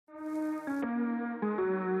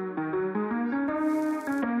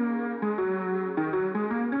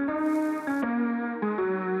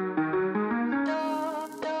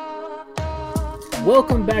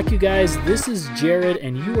Welcome back, you guys. This is Jared,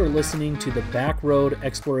 and you are listening to the Backroad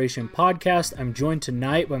Exploration Podcast. I'm joined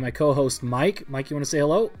tonight by my co-host, Mike. Mike, you want to say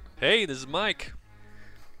hello? Hey, this is Mike.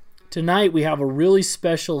 Tonight, we have a really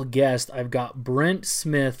special guest. I've got Brent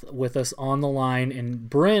Smith with us on the line, and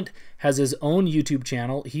Brent has his own YouTube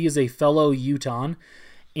channel. He is a fellow Utahn,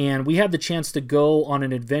 and we had the chance to go on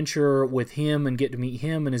an adventure with him and get to meet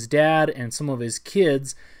him and his dad and some of his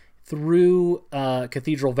kids through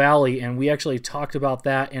Cathedral Valley, and we actually talked about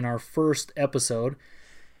that in our first episode.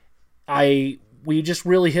 We just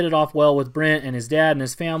really hit it off well with Brent and his dad and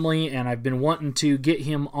his family, and I've been wanting to get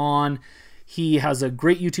him on. He has a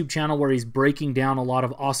great YouTube channel where he's breaking down a lot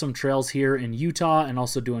of awesome trails here in Utah and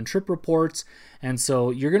also doing trip reports, and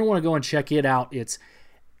so you're going to want to go and check it out. It's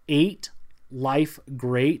 8 Life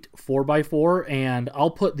Great 4x4, and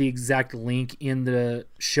I'll put the exact link in the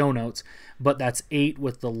show notes, but that's 8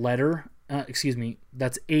 with the letter,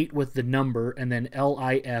 that's 8 with the number, and then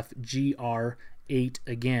LIFGR 8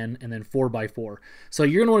 again, and then 4x4. So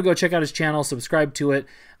you're going to want to go check out his channel, subscribe to it.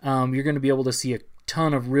 You're going to be able to see a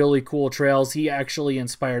ton of really cool trails. He actually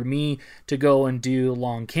inspired me to go and do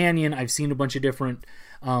Long Canyon. I've seen a bunch of different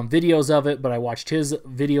videos of it, but I watched his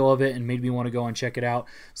video of it and made me want to go and check it out.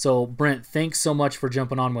 So Brent, thanks so much for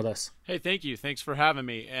jumping on with us. Hey, thank you. Thanks for having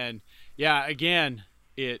me. And yeah, again,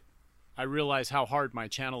 I realize how hard my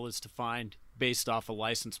channel is to find based off a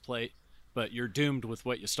license plate, but you're doomed with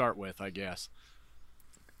what you start with, I guess.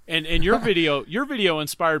 And your video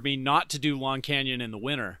inspired me not to do Long Canyon in the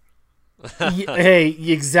winter. Hey,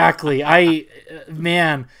 exactly.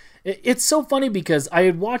 Man, it's so funny because I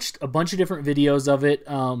had watched a bunch of different videos of it,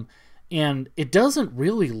 and it doesn't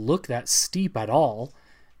really look that steep at all.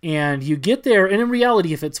 And you get there, and in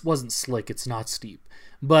reality, if it wasn't slick, it's not steep.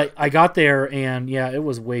 But I got there, and yeah, it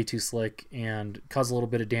was way too slick and caused a little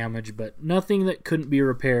bit of damage, but nothing that couldn't be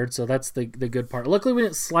repaired, so that's the good part. Luckily, we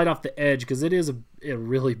didn't slide off the edge because it is a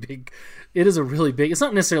really big, it's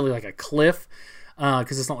not necessarily like a cliff,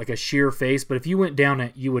 because it's not like a sheer face, but if you went down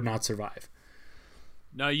it, you would not survive.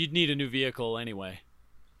 No, you'd need a new vehicle anyway.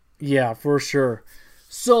 Yeah, for sure.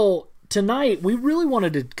 So tonight, we really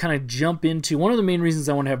wanted to kind of jump into, one of the main reasons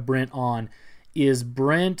I want to have Brent on is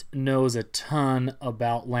Brent knows a ton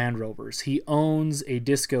about Land Rovers. He owns a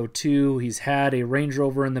Disco 2. He's had a Range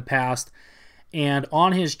Rover in the past. And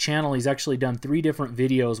on his channel, he's actually done 3 different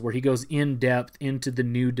videos where he goes in depth into the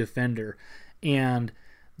new Defender. And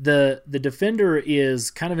the Defender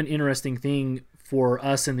is kind of an interesting thing for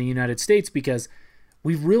us in the United States because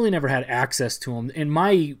we've really never had access to them. In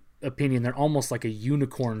my opinion, they're almost like a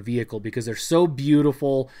unicorn vehicle because they're so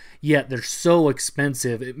beautiful, yet they're so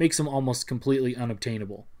expensive. It makes them almost completely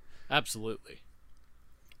unobtainable. Absolutely.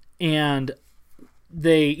 And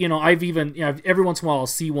they, every once in a while I'll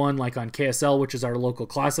see one like on KSL, which is our local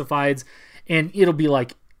classifieds, and it'll be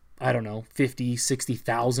like, I don't know, $50,000,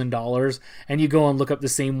 $60,000, and you go and look up the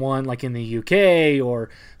same one like in the UK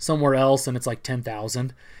or somewhere else, and it's like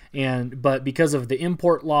 $10,000. But because of the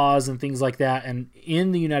import laws and things like that, and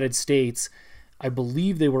in the United States, I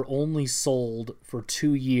believe they were only sold for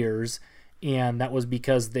 2 years, and that was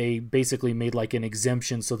because they basically made like an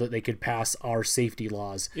exemption so that they could pass our safety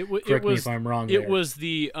laws. Correct me if I'm wrong. It was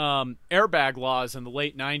the airbag laws in the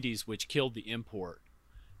late 90s which killed the import.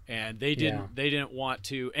 And they didn't want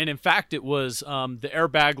to, and in fact, it was the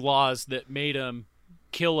airbag laws that made them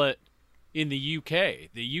kill it in the UK.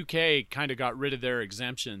 The UK kind of got rid of their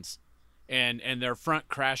exemptions, and their front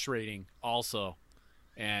crash rating also,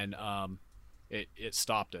 and it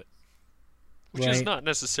stopped it. Which is not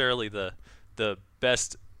necessarily the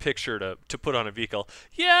best picture to put on a vehicle.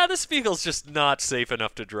 Yeah, this vehicle's just not safe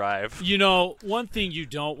enough to drive. One thing you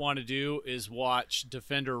don't want to do is watch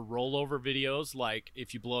Defender rollover videos, like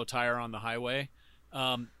if you blow a tire on the highway.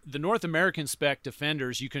 The North American spec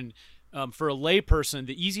Defenders, you can, for a layperson,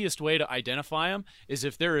 the easiest way to identify them is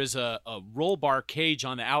if there is a roll bar cage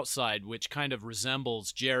on the outside, which kind of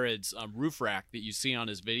resembles Jared's roof rack that you see on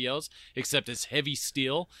his videos, except it's heavy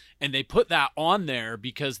steel. And they put that on there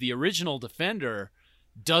because the original Defender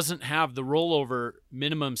doesn't have the rollover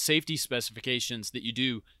minimum safety specifications that you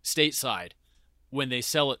do stateside when they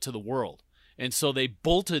sell it to the world. And so they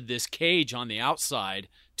bolted this cage on the outside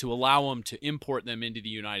to allow them to import them into the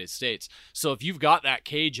United States. So if you've got that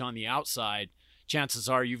cage on the outside, chances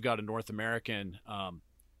are you've got a North American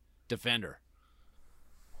Defender.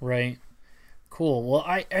 Right. Cool. Well,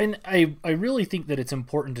 I really think that it's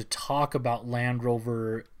important to talk about Land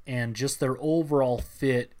Rover and just their overall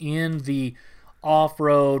fit in the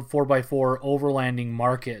off-road 4x4 overlanding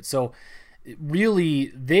market. So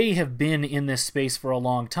really, they have been in this space for a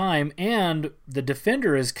long time, and the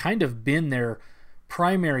Defender has kind of been their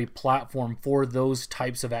primary platform for those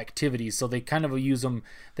types of activities. So they kind of use them,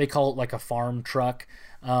 they call it like a farm truck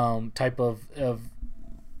type of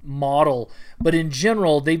model, but in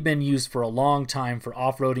general they've been used for a long time for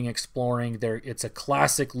off-roading, exploring. It's a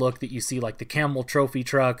classic look that you see, like the Camel Trophy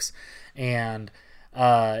trucks, and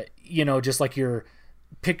just like your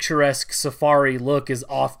picturesque safari look is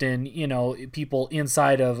often, people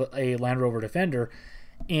inside of a Land Rover Defender.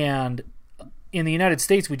 And in the United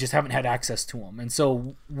States, we just haven't had access to them, and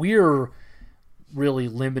so we're really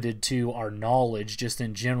limited to our knowledge just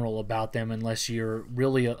in general about them, unless you're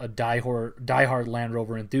really a diehard Land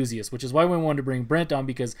Rover enthusiast, which is why we wanted to bring Brent on,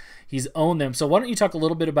 because he's owned them. So why don't you talk a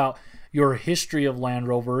little bit about your history of Land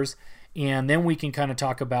Rovers, and then we can kind of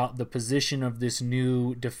talk about the position of this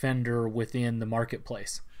new Defender within the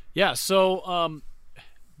marketplace. Yeah, so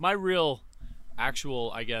my real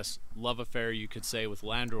actual, I guess, love affair, you could say, with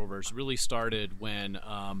Land Rovers really started when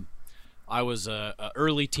I was a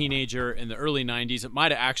early teenager in the early 90s. It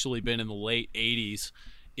might have actually been in the late 80s.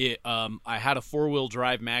 I had a four-wheel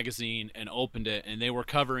drive magazine and opened it, and they were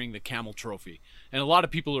covering the Camel Trophy. And a lot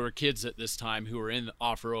of people who were kids at this time who were in the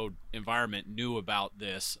off-road environment knew about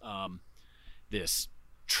this this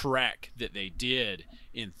trek that they did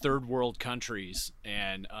in third world countries,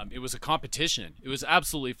 and it was a competition. It was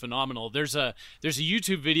absolutely phenomenal. There's a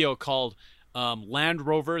YouTube video called Land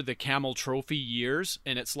Rover the Camel Trophy Years,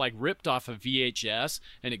 and it's like ripped off of VHS,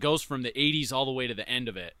 and it goes from the 80s all the way to the end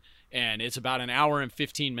of it, and it's about an hour and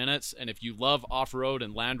 15 minutes. And if you love off-road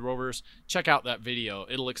and Land Rovers, check out that video.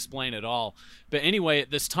 It'll explain it all. But anyway,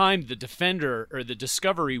 at this time, the Defender, or the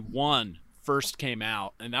Discovery 1, first came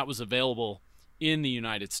out, and that was available in the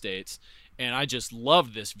United States. And I just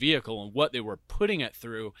loved this vehicle and what they were putting it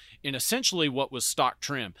through in essentially what was stock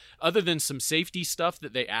trim. Other than some safety stuff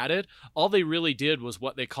that they added, all they really did was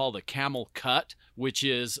what they call the Camel Cut, which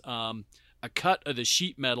is a cut of the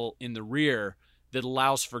sheet metal in the rear that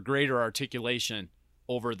allows for greater articulation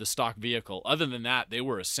over the stock vehicle. Other than that, they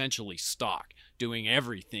were essentially stock, doing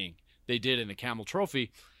everything they did in the Camel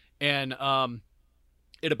Trophy. And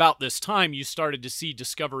at about this time, you started to see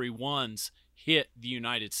Discovery 1s hit the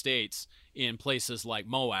United States in places like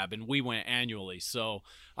Moab, and we went annually. So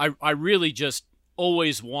I really just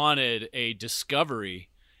always wanted a Discovery,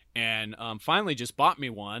 and finally just bought me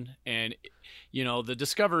one. And the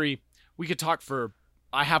Discovery, we could talk for,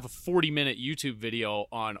 I have a 40-minute YouTube video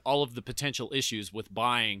on all of the potential issues with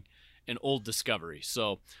buying an old Discovery,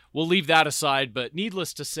 so we'll leave that aside. But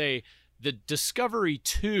needless to say, the Discovery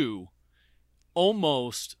 2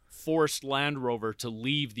 almost forced Land Rover to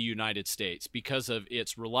leave the United States because of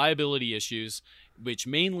its reliability issues, which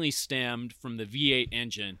mainly stemmed from the V8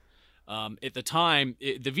 engine. At the time,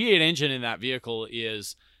 the V8 engine in that vehicle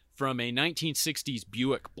is from a 1960s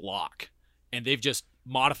Buick block, and they've just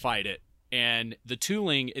modified it. And the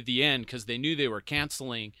tooling at the end, because they knew they were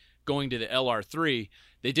canceling going to the LR3,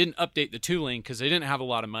 they didn't update the tooling because they didn't have a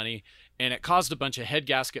lot of money, and it caused a bunch of head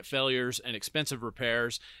gasket failures and expensive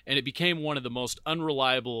repairs, and it became one of the most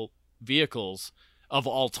unreliable vehicles of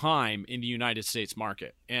all time in the United States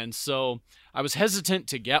market. And so I was hesitant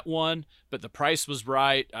to get one, but the price was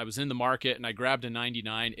right. I was in the market, and I grabbed a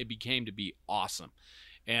 99. It became to be awesome.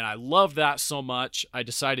 And I love that so much, I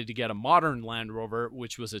decided to get a modern Land Rover,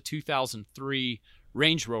 which was a 2003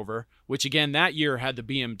 Range Rover, which again that year had the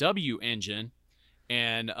BMW engine.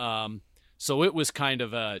 And so it was kind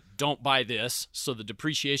of a don't buy this. So the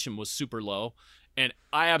depreciation was super low. And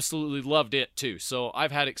I absolutely loved it too. So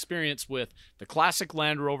I've had experience with the classic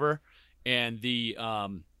Land Rover and the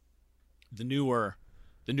newer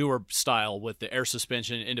style with the air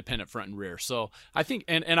suspension, independent front and rear. So I think,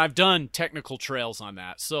 and I've done technical trails on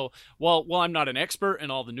that. So while I'm not an expert in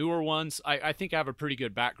all the newer ones, I think I have a pretty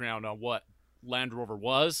good background on what Land Rover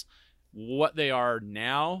was, what they are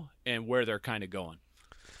now, and where they're kind of going.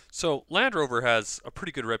 So Land Rover has a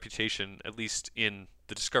pretty good reputation, at least in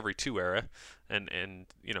the Discovery 2 era, and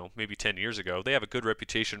maybe 10 years ago. They have a good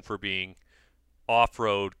reputation for being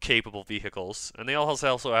off-road capable vehicles, and they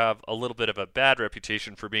also have a little bit of a bad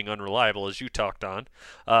reputation for being unreliable, as you talked on.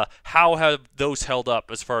 How have those held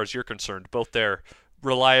up as far as you're concerned, both their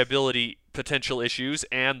reliability potential issues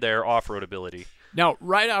and their off-road ability? Now,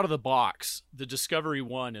 right out of the box, the Discovery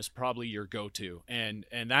 1 is probably your go-to, and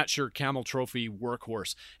that's your Camel Trophy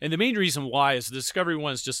workhorse. And the main reason why is the Discovery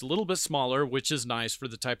 1 is just a little bit smaller, which is nice for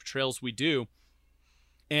the type of trails we do.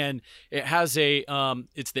 And it has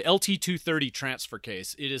it's the LT230 transfer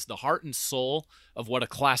case. It is the heart and soul of what a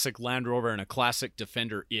classic Land Rover and a classic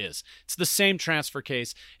Defender is. It's the same transfer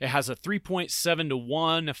case. It has a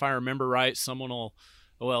 3.7-to-1, if I remember right. Someone will,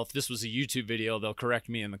 well, if this was a YouTube video, they'll correct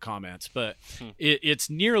me in the comments, but it's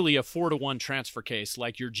nearly a 4-to-1 transfer case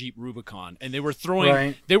like your Jeep Rubicon. And they were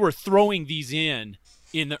throwing these in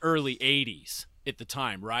the early 80s at the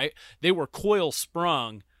time, right? They were coil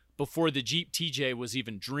sprung before the Jeep TJ was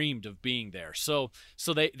even dreamed of being there. So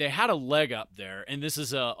they had a leg up there, and this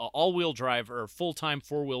is a all-wheel drive or full-time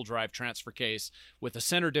four-wheel drive transfer case with a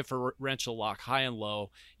center differential lock high and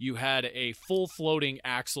low. You had a full floating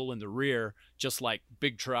axle in the rear, just like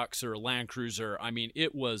big trucks or a Land Cruiser. I mean,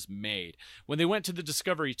 it was made. When they went to the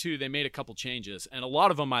Discovery 2, they made a couple changes, and a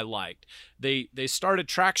lot of them I liked. They started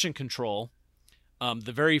traction control.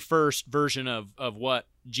 The very first version of what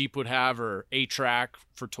Jeep would have, or A-Track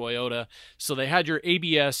for Toyota. So they had your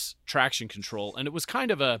ABS traction control, and it was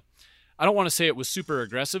kind of I don't want to say it was super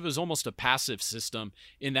aggressive. It was almost a passive system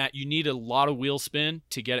in that you need a lot of wheel spin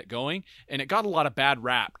to get it going, and it got a lot of bad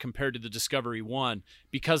rap compared to the Discovery 1.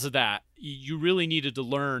 Because of that, you really needed to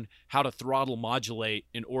learn how to throttle modulate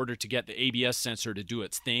in order to get the ABS sensor to do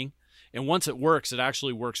its thing. And once it works, it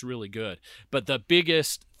actually works really good. But the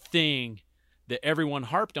biggest thing that everyone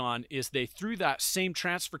harped on is they threw that same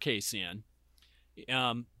transfer case in,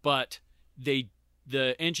 but the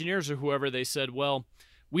engineers or whoever, they said, well,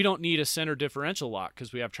 we don't need a center differential lock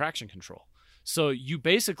because we have traction control. So you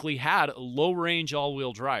basically had a low range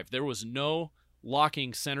all-wheel drive. There was no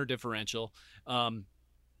locking center differential.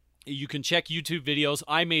 You can check YouTube videos.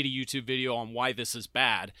 I made a YouTube video on why this is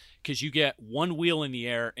bad, because you get one wheel in the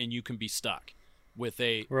air and you can be stuck with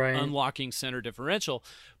a unlocking center differential.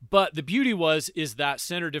 But the beauty is that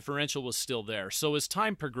center differential was still there. So as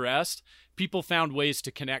time progressed, people found ways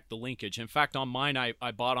to connect the linkage. In fact, on mine,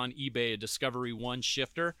 I bought on eBay a Discovery 1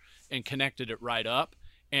 shifter and connected it right up.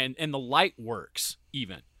 And the light works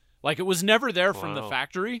even. Like, it was never there from the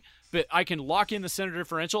factory, but I can lock in the center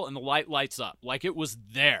differential and the light lights up. Like, it was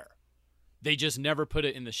there. They just never put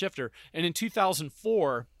it in the shifter. And in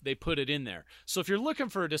 2004, they put it in there. So if you're looking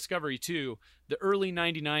for a Discovery 2, the early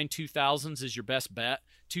 99 2000s is your best bet.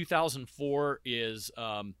 2004 is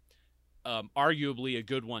arguably a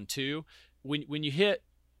good one too. When you hit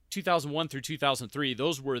 2001 through 2003,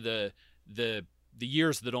 those were the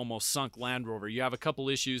years that almost sunk Land Rover. You have a couple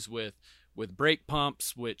issues with brake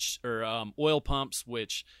pumps, oil pumps,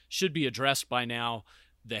 which should be addressed by now.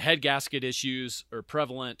 The head gasket issues are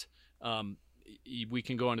prevalent. We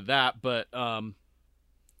can go into that, but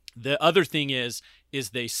the other thing is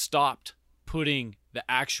they stopped putting the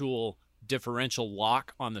actual differential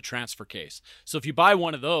lock on the transfer case. So if you buy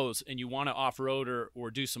one of those and you want to off-road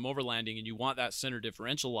or do some overlanding and you want that center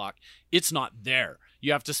differential lock, it's not there.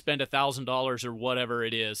 You have to spend $1,000 or whatever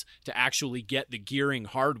it is to actually get the gearing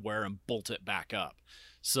hardware and bolt it back up.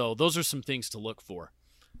 So those are some things to look for.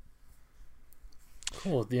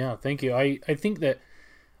 Cool. Yeah, thank you. I think that.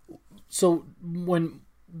 So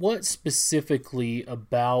what specifically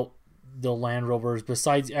about the Land Rovers,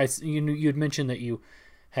 besides, you had mentioned that you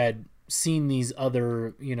had seen these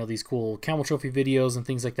other, these cool Camel Trophy videos and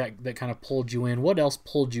things like that, that kind of pulled you in. What else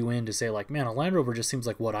pulled you in to say, like, man, a Land Rover just seems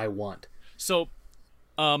like what I want? So,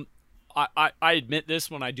 I admit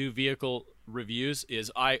this when I do vehicle reviews,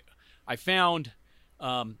 is I found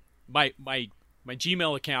my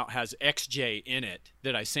Gmail account has XJ in it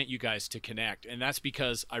that I sent you guys to connect, and that's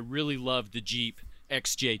because I really love the Jeep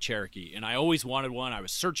XJ Cherokee, and I always wanted one. I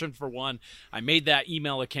was searching for one. I made that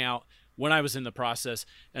email account when I was in the process,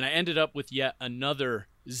 and I ended up with yet another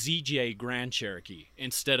ZJ Grand Cherokee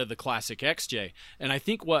instead of the classic XJ. And I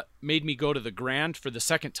think what made me go to the Grand for the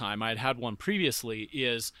second time, I had one previously,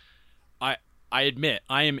 is I admit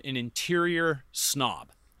I am an interior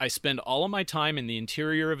snob. I spend all of my time in the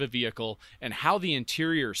interior of a vehicle, and how the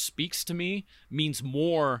interior speaks to me means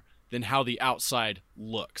more than how the outside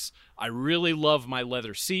looks. I really love my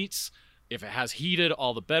leather seats. If it has heated,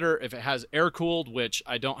 all the better. If it has air-cooled, which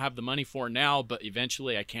I don't have the money for now, but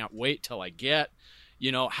eventually I can't wait till I get,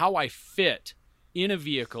 how I fit in a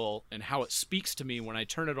vehicle and how it speaks to me when I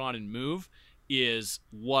turn it on and move is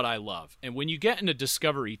what I love. And when you get into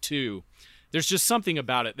Discovery 2, there's just something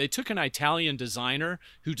about it. They took an Italian designer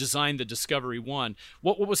who designed the Discovery 1.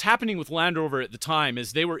 What was happening with Land Rover at the time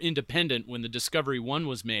is they were independent when the Discovery 1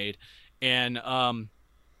 was made, and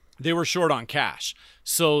they were short on cash.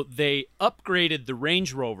 So they upgraded the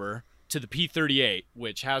Range Rover to the P38,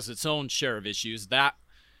 which has its own share of issues. That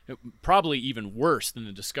probably even worse than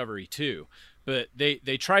the Discovery 2. But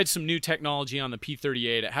they tried some new technology on the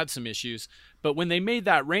P38. It had some issues. But when they made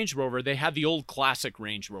that Range Rover, they had the old classic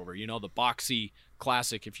Range Rover, you know, the boxy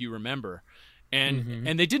classic, if you remember. And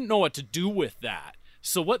and they didn't know what to do with that.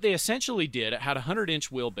 So what they essentially did, it had a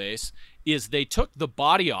 100-inch wheelbase, is they took the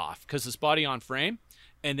body off, because it's body on frame,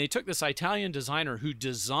 and they took this Italian designer who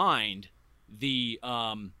designed the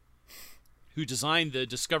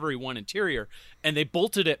Discovery 1 interior, and they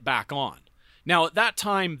bolted it back on. Now, at that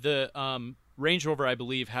time, the Range Rover, I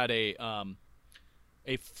believe, had a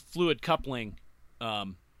fluid coupling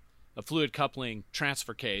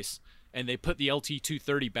transfer case, and they put the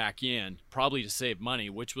LT230 back in, probably to save money,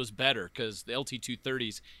 which was better because the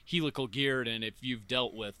LT230's helical geared, and if you've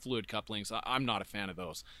dealt with fluid couplings, I'm not a fan of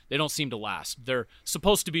those. They don't seem to last. They're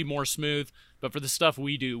supposed to be more smooth, but for the stuff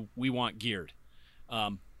we do, we want geared,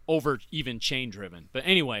 over even chain driven. But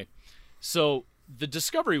anyway, so the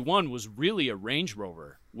Discovery 1 was really a Range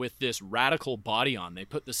Rover with this radical body on. They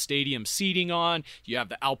put the stadium seating on. You have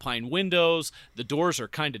the Alpine windows. The doors are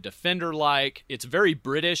kind of Defender-like. It's very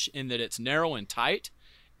British in that it's narrow and tight,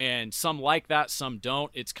 and some like that, some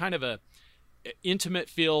don't. It's kind of a intimate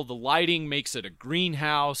feel. The lighting makes it a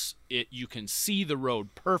greenhouse. You can see the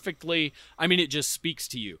road perfectly. I mean, it just speaks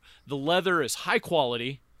to you. The leather is high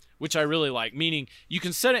quality, which I really like, meaning you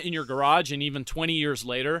can set it in your garage, and even 20 years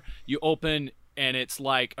later, you open and it's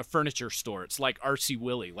like a furniture store. It's like R.C.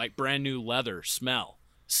 Willey, like brand new leather smell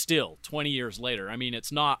still 20 years later. I mean,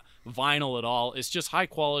 it's not vinyl at all. It's just high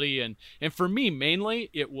quality. And for me, mainly,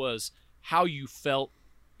 it was how you felt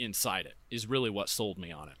inside it is really what sold me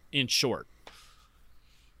on it, in short.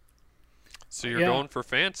 So you're going for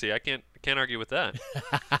fancy. I can't argue with that.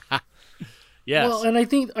 Yes. Well, and I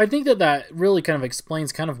think that really kind of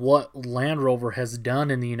explains kind of what Land Rover has done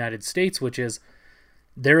in the United States, which is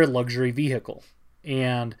they're a luxury vehicle,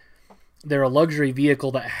 and they're a luxury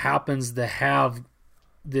vehicle that happens to have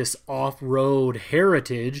this off-road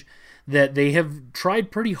heritage that they have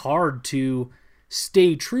tried pretty hard to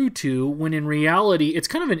stay true to, when in reality it's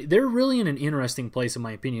kind of they're really in an interesting place, in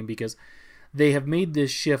my opinion, because they have made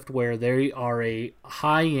this shift where they are a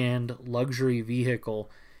high-end luxury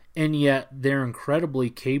vehicle, and yet they're incredibly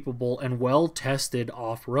capable and well-tested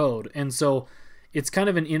off-road. And so it's kind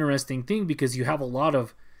of an interesting thing, because you have a lot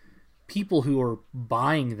of people who are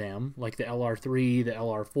buying them, like the LR3, the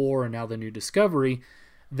LR4, and now the new Discovery,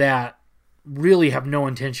 that really have no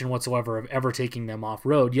intention whatsoever of ever taking them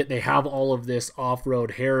off-road, yet they have all of this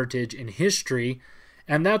off-road heritage and history.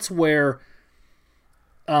 And that's where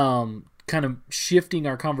kind of shifting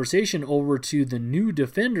our conversation over to the new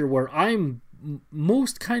Defender, where I'm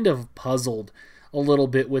most kind of puzzled a little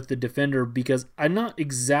bit with the Defender, because I'm not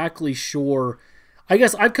exactly sure. I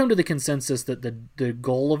guess I've come to the consensus that the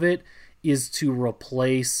goal of it is to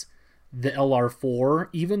replace the LR4,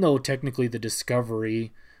 even though technically the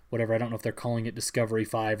Discovery, whatever, I don't know if they're calling it Discovery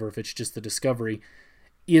 5 or if it's just the Discovery,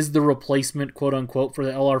 is the replacement, quote unquote, for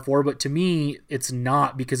the LR4. But to me, it's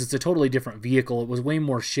not, because it's a totally different vehicle. It was way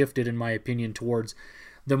more shifted, in my opinion, towards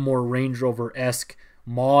the more Range Rover-esque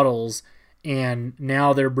models. And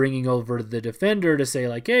now they're bringing over the Defender to say,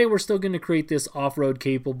 like, hey, we're still going to create this off-road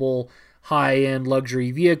capable, high-end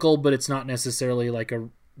luxury vehicle, but it's not necessarily like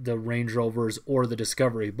the Range Rovers or the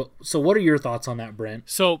Discovery. But so what are your thoughts on that, Brent?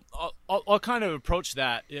 So I'll kind of approach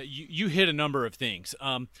that. You hit a number of things.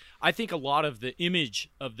 I think a lot of the image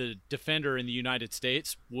of the Defender in the United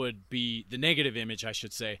States would be, the negative image, I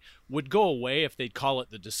should say, would go away if they'd call it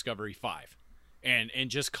the Discovery 5. And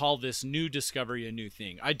just call this new Discovery a new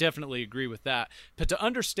thing. I definitely agree with that. But to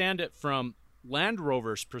understand it from Land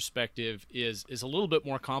Rover's perspective is a little bit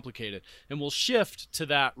more complicated. And we'll shift to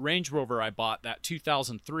that Range Rover I bought, that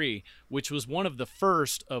 2003, which was one of the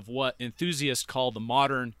first of what enthusiasts call the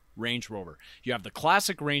modern Range Rover. You have the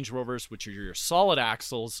classic Range Rovers, which are your solid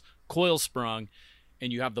axles, coil sprung,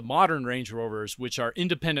 and you have the modern Range Rovers, which are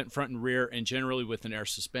independent front and rear and generally with an air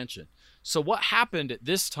suspension. So what happened at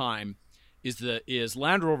this time is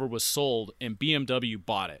Land Rover was sold and BMW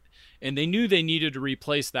bought it. And they knew they needed to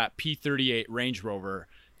replace that P38 Range Rover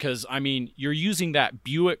because, I mean, you're using that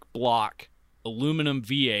Buick block aluminum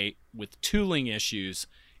V8 with tooling issues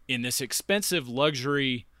in this expensive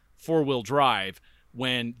luxury four-wheel drive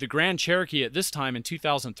when the Grand Cherokee at this time in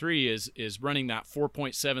 2003 is running that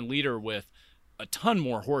 4.7 liter with a ton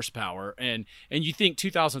more horsepower, and you think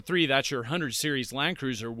 2003, that's your 100 series Land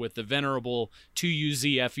Cruiser with the venerable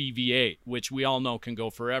 2UZ FE V8, which we all know can go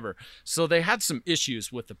forever. So they had some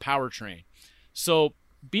issues with the powertrain. So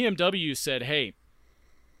BMW said, hey,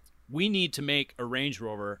 we need to make a Range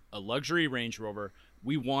Rover, a luxury Range Rover.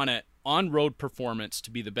 We want it on-road performance to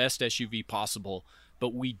be the best SUV possible.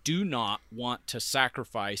 but we do not want to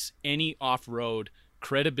sacrifice any off-road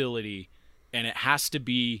credibility, and it has to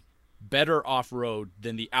be better off-road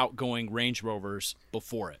than the outgoing Range Rovers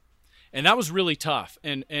before it. And that was really tough.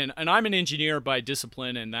 And I'm an engineer by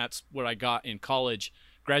discipline, and that's what I got in college,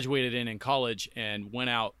 graduated in college, and went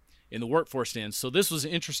out in the workforce in. So this was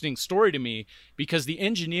an interesting story to me because the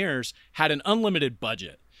engineers had an unlimited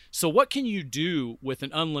budget. So what can you do with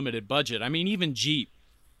an unlimited budget? I mean, even Jeep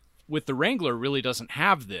with the Wrangler really doesn't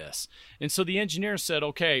have this. And so the engineers said,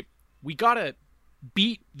 okay, we got to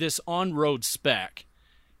beat this on-road spec,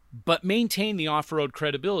 but maintain the off-road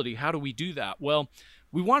credibility. How do we do that? Well,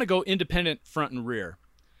 we want to go independent front and rear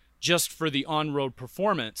just for the on-road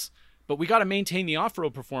performance, but we got to maintain the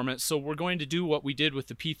off-road performance. So we're going to do what we did with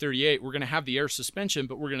the P38. We're going to have the air suspension,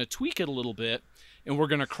 but we're going to tweak it a little bit, and we're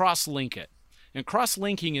going to cross-link it. And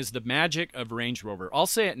cross-linking is the magic of Range Rover. I'll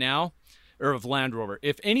say it now, or of Land Rover.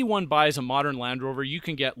 If anyone buys a modern Land Rover, you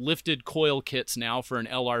can get lifted coil kits now for an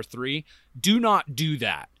LR3. Do not do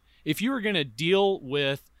that. If you are going to deal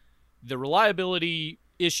with the reliability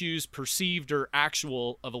issues, perceived or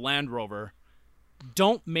actual, of a Land Rover,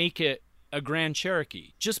 don't make it a Grand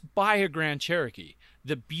Cherokee. Just buy a Grand Cherokee.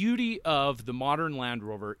 The beauty of the modern Land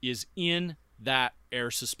Rover is in that air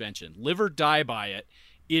suspension. Live or die by it.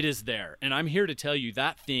 It is there. And I'm here to tell you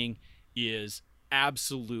that thing is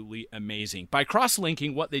absolutely amazing. By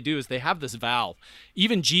cross-linking, what they do is they have this valve.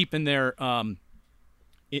 Even Jeep in their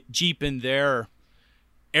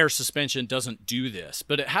air suspension doesn't do this,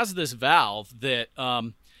 but it has this valve that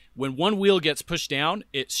when one wheel gets pushed down,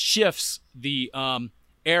 it shifts the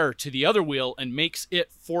air to the other wheel and makes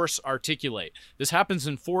it force articulate. This happens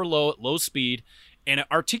in 4-low at low speed, and it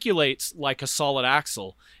articulates like a solid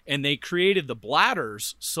axle. And they created the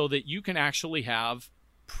bladders so that you can actually have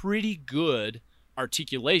pretty good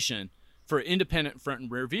articulation for an independent front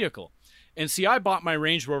and rear vehicle. And see, I bought my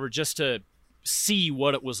Range Rover just to see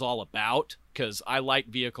what it was all about because I like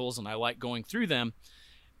vehicles and I like going through them.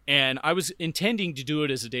 And I was intending to do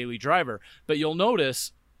it as a daily driver. But you'll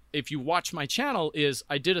notice, if you watch my channel, is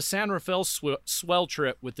I did a San Rafael swell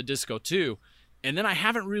trip with the Disco 2. And then I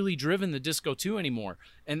haven't really driven the Disco 2 anymore.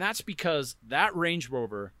 And that's because that Range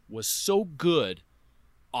Rover was so good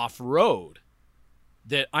off-road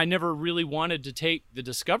that I never really wanted to take the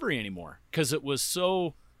Discovery anymore because it was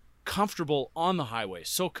so comfortable on the highway,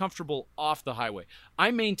 so comfortable off the highway. I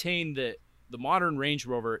maintain that the modern Range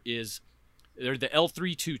Rover they're the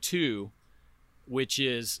L322, which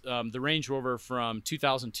is the Range Rover from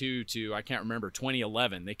 2002 to, I can't remember,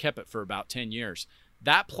 2011. They kept it for about 10 years.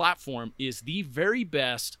 That platform is the very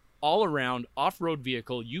best all-around off-road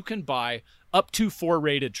vehicle you can buy up to 4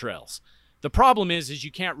 rated trails. The problem is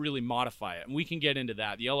you can't really modify it, and we can get into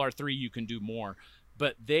that. The LR3, you can do more,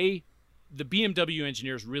 but the BMW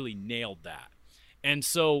engineers really nailed that. And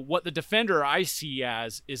so what the Defender I see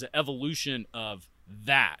as is an evolution of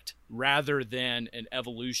that rather than an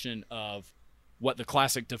evolution of what the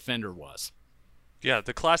classic Defender was. Yeah,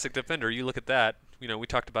 the classic Defender, you look at that, we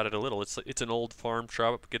talked about it a little. It's an old farm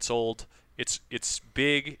truck. It gets old. It's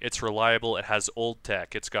big. It's reliable. It has old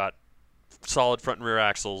tech. It's got solid front and rear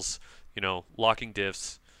axles, locking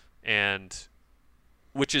diffs, and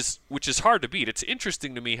which is hard to beat. It's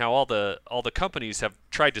interesting to me how all the companies have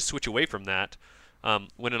tried to switch away from that,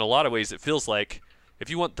 when in a lot of ways it feels like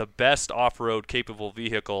if you want the best off-road capable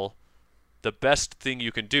vehicle, the best thing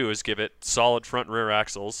you can do is give it solid front and rear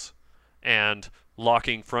axles and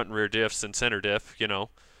locking front and rear diffs and center diff,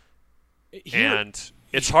 and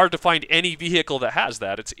it's hard to find any vehicle that has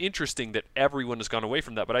that. It's interesting that everyone has gone away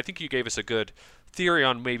from that, but I think you gave us a good theory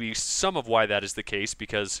on maybe some of why that is the case,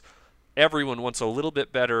 because everyone wants a little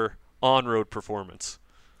bit better on-road performance.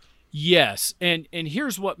 Yes, and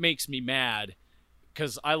here's what makes me mad,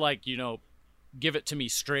 because I like, give it to me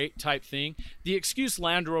straight type thing. The excuse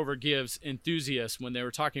Land Rover gives enthusiasts when they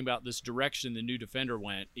were talking about this direction the new Defender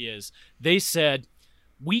went is they said,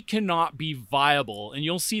 we cannot be viable, and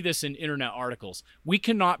you'll see this in internet articles, we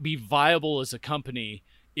cannot be viable as a company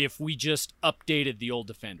if we just updated the old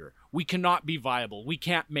Defender. We cannot be viable. We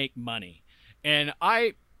can't make money. And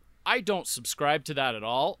I don't subscribe to that at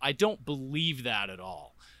all. I don't believe that at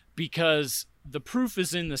all, because the proof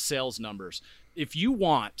is in the sales numbers. If you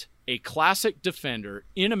want a classic Defender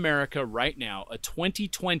in America right now, a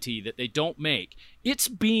 2020 that they don't make, it's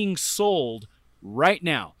being sold right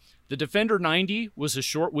now. The Defender 90 was a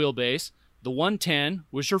short wheelbase, the 110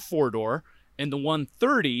 was your 4-door, and the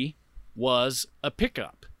 130 was a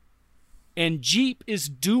pickup. And Jeep is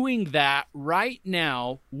doing that right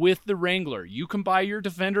now with the Wrangler. You can buy your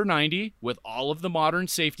Defender 90 with all of the modern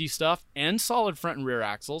safety stuff and solid front and rear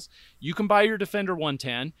axles. You can buy your Defender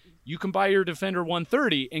 110 you can buy your Defender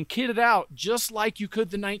 130 and kit it out just like you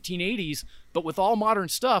could the 1980s, but with all modern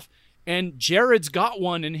stuff. And Jared's got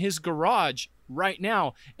one in his garage right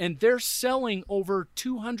now, and they're selling over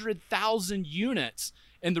 200,000 units,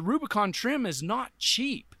 and the Rubicon trim is not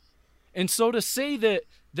cheap. And so to say that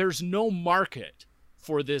there's no market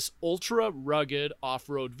for this ultra rugged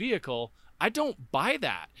off-road vehicle, I don't buy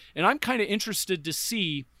that. And I'm kind of interested to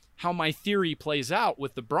see how my theory plays out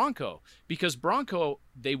with the Bronco, because Bronco,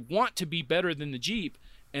 they want to be better than the Jeep,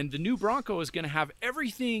 and the new Bronco is going to have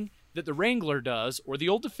everything that the Wrangler does or the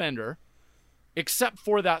old Defender, except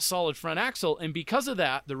for that solid front axle. And because of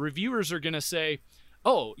that, the reviewers are going to say,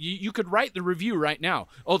 oh, you could write the review right now.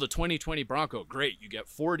 Oh, the 2020 Bronco, great. You get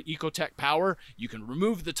Ford Ecotec power. You can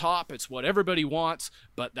remove the top. It's what everybody wants.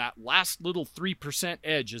 But that last little 3%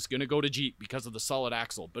 edge is going to go to Jeep because of the solid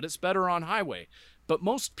axle. But it's better on highway. But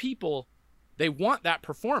most people, they want that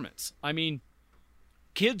performance. I mean,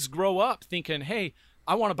 kids grow up thinking, hey,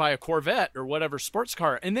 I want to buy a Corvette or whatever sports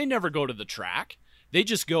car. And they never go to the track. They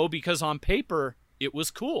just go because on paper it was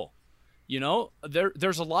cool. You know,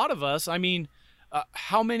 there's a lot of us. I mean,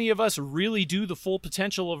 how many of us really do the full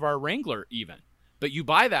potential of our Wrangler even? But you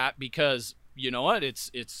buy that because, you know what,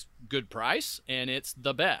 it's good price and it's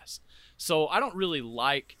the best. So I don't really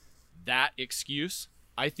like that excuse.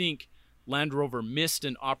 I think Land Rover missed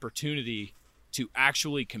an opportunity to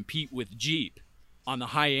actually compete with Jeep on the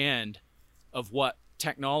high end of what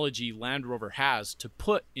technology Land Rover has to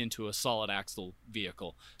put into a solid axle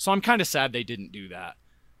vehicle. So I'm kind of sad they didn't do that.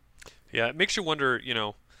 Yeah, it makes you wonder, you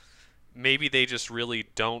know, maybe they just really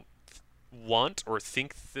don't want or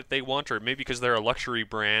think that they want, or maybe because they're a luxury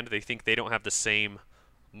brand, they think they don't have the same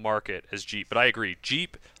market as Jeep. But I agree,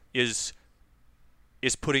 Jeep is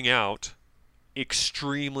putting out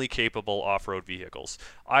extremely capable off-road vehicles.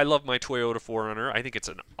 I love my Toyota 4Runner. I think it's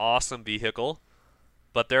an awesome vehicle,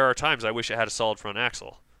 but there are times I wish it had a solid front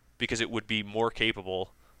axle because it would be more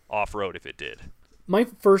capable off-road if it did. My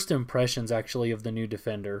first impressions, actually, of the new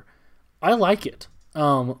Defender, I like it.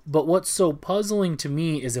 But what's so puzzling to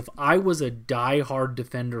me is if I was a die-hard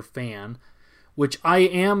Defender fan, which I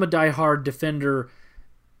am a die-hard Defender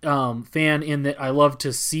fan in that I love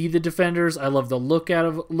to see the Defenders. I love the look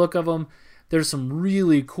of them. There's some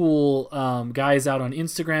really cool guys out on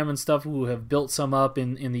Instagram and stuff who have built some up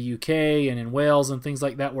in the UK and in Wales and things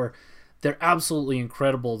like that where they're absolutely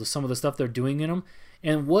incredible to some of the stuff they're doing in them.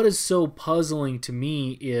 And what is so puzzling to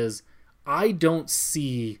me is I don't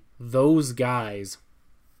see those guys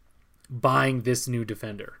buying this new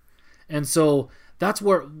Defender. And so that's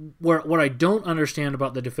where what I don't understand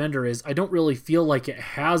about the Defender is I don't really feel like it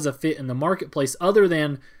has a fit in the marketplace other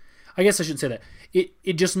than, I guess I shouldn't say that.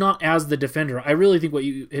 It just not as the Defender. I really think what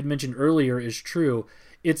you had mentioned earlier is true.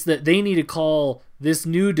 It's that they need to call this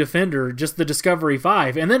new Defender just the Discovery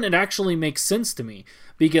 5, and then it actually makes sense to me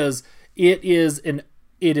because it is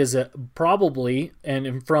probably,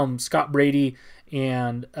 and from Scott Brady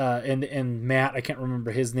and Matt, I can't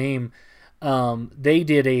remember his name. They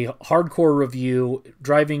did a hardcore review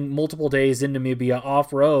driving multiple days in Namibia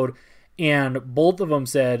off-road, and both of them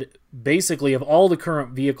said basically of all the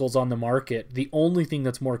current vehicles on the market, the only thing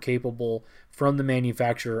that's more capable from the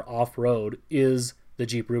manufacturer off-road is the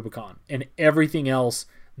Jeep Rubicon, and everything else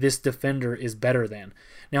this Defender is better than.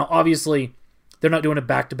 Now obviously they're not doing a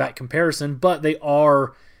back-to-back comparison, but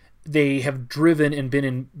they have driven and been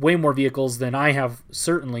in way more vehicles than I have,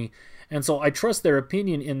 certainly. And so I trust their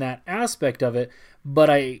opinion in that aspect of it, but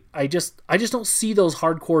I just don't see those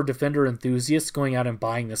hardcore Defender enthusiasts going out and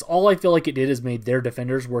buying this. All I feel like it did is made their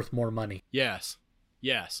Defenders worth more money. Yes.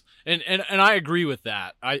 And I agree with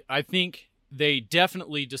that. I think they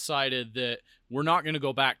definitely decided that we're not going to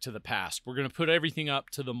go back to the past. We're going to put everything up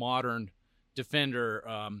to the modern Defender,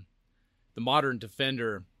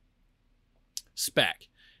 spec.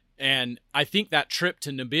 And I think that trip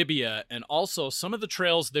to Namibia and also some of the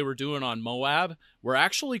trails they were doing on Moab were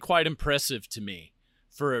actually quite impressive to me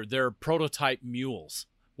for their prototype mules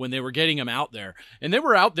when they were getting them out there. And they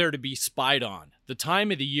were out there to be spied on. The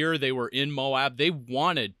time of the year they were in Moab, they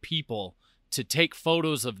wanted people to take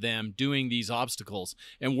photos of them doing these obstacles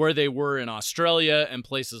and where they were in Australia and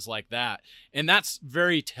places like that. And that's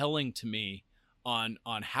very telling to me on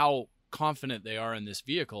how confident they are in this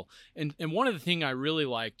vehicle. And one of the things I really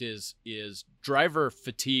liked is driver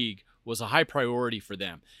fatigue was a high priority for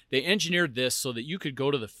them. They engineered this so that you could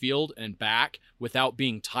go to the field and back without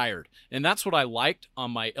being tired. And that's what I liked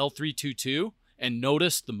on my L322 and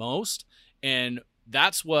noticed the most. And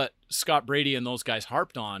that's what Scott Brady and those guys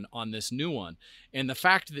harped on this new one. And the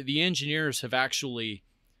fact that the engineers have actually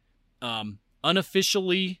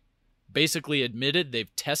unofficially basically admitted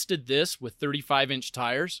they've tested this with 35-inch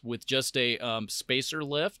tires with just a spacer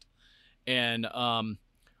lift. And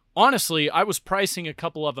honestly, I was pricing a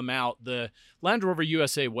couple of them out. The Land Rover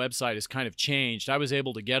USA website has kind of changed. I was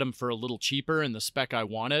able to get them for a little cheaper in the spec I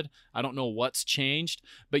wanted. I don't know what's changed,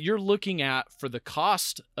 but you're looking at, for the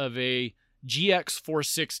cost of a GX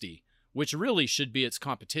 460, which really should be its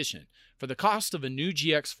competition, for the cost of a new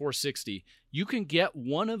GX 460, you can get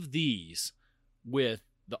one of these with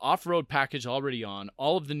the off-road package already on,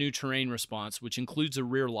 all of the new terrain response, which includes a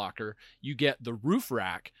rear locker. You get the roof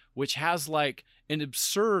rack, which has like an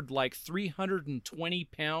absurd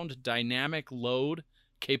 320-pound dynamic load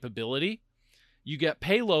capability. You get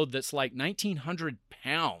payload that's like 1,900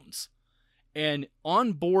 pounds. And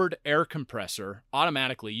onboard air compressor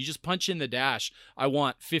automatically. You just punch in the dash, I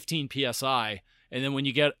want 15 PSI. And then when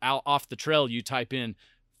you get out off the trail, you type in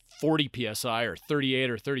 40 PSI or 38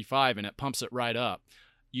 or 35, and it pumps it right up.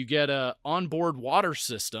 You get a onboard water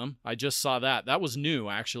system. I just saw that. That was new,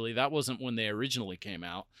 actually. That wasn't when they originally came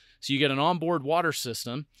out. So you get an onboard water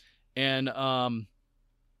system, and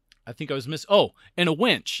I think I was and a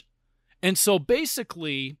winch. And so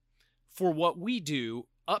basically, for what we do,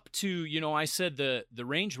 up to, I said the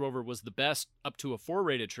Range Rover was the best up to a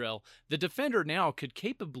 4-rated trail. The Defender now could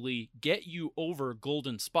capably get you over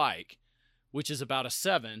Golden Spike, which is about a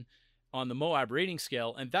 7 on the Moab rating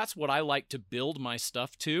scale, and that's what I like to build my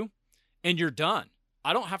stuff to, and you're done.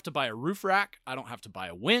 I don't have to buy a roof rack. I don't have to buy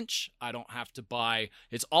a winch. I don't have to buy...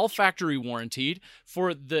 It's all factory warranted.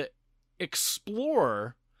 For the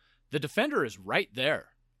Explorer, the Defender is right there.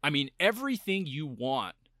 I mean, everything you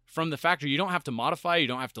want from the factory. You don't have to modify. You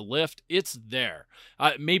don't have to lift. It's there.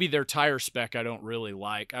 Maybe their tire spec I don't really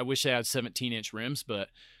like. I wish they had 17-inch rims, but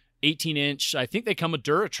 18-inch, I think they come with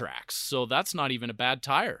Duratrax, so that's not even a bad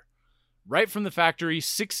tire. Right from the factory,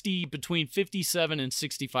 between 57 and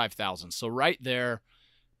 65,000. So right there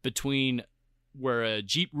between where a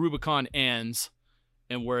Jeep Rubicon ends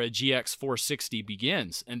and where a GX 460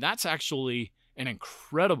 begins. And that's actually an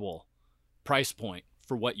incredible price point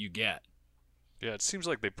for what you get. Yeah, it seems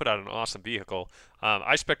like they put out an awesome vehicle.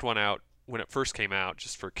 I spec'd one out when it first came out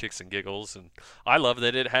just for kicks and giggles, and I love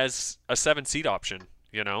that it has a 7-seat option.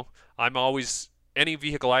 I'm always, any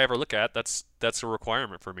vehicle I ever look at, that's a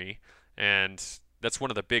requirement for me. And that's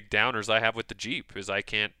one of the big downers I have with the Jeep, is I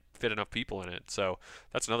can't fit enough people in it. So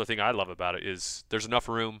that's another thing I love about it, is there's enough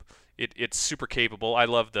room. It's super capable. I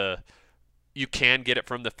love you can get it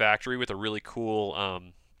from the factory with a really cool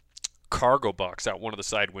cargo box out one of the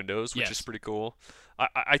side windows, which is pretty cool.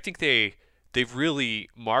 I think they've really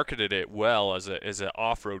marketed it well as an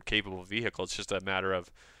off-road capable vehicle. It's just a matter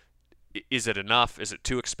of, is it enough? Is it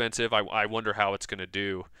too expensive? I wonder how it's going to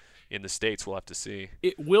do in the States. We'll have to see.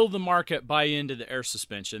 Will the market buy into the air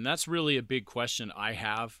suspension? That's really a big question I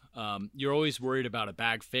have. You're always worried about a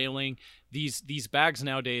bag failing. These bags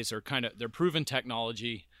nowadays are they're proven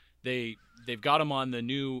technology. They've got them on the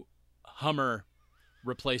new Hummer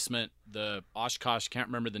replacement, the Oshkosh, can't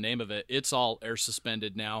remember the name of it. It's all air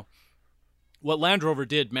suspended now. What Land Rover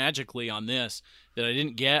did magically on this that I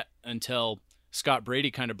didn't get until Scott Brady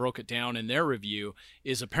kind of broke it down in their review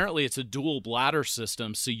is apparently it's a dual bladder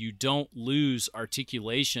system, so you don't lose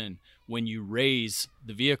articulation when you raise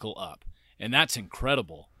the vehicle up. And that's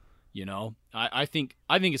incredible. I think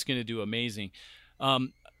it's going to do amazing.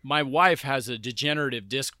 My wife has a degenerative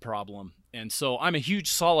disc problem, and so I'm a huge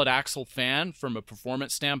solid axle fan from a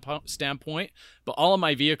performance standpoint, but all of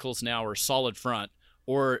my vehicles now are solid front,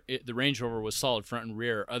 or the Range Rover was solid front and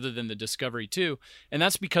rear, other than the Discovery 2. And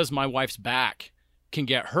that's because my wife's back can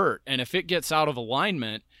get hurt. And if it gets out of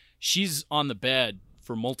alignment, she's on the bed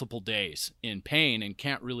for multiple days in pain and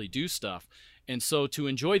can't really do stuff. And so to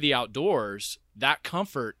enjoy the outdoors, that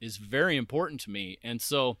comfort is very important to me. And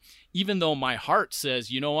so even though my heart says,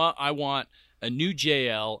 you know what, I want a new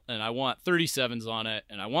JL, and I want 37s on it,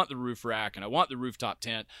 and I want the roof rack, and I want the rooftop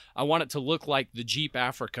tent. I want it to look like the Jeep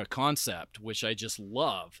Africa concept, which I just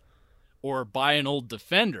love, or buy an old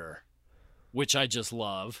Defender, which I just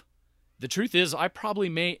love. The truth is, I probably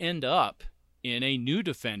may end up in a new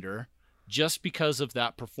Defender just because of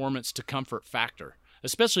that performance to comfort factor,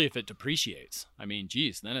 especially if it depreciates. I mean,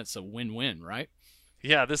 geez, then it's a win-win, right?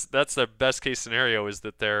 Yeah, that's the best case scenario, is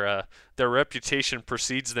that their reputation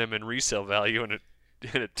precedes them in resale value, and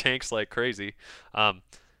it tanks like crazy. That's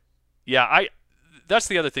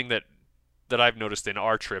the other thing that I've noticed in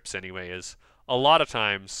our trips anyway, is a lot of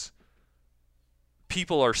times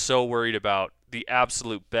people are so worried about the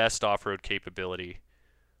absolute best off-road capability,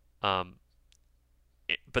 but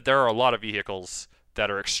there are a lot of vehicles that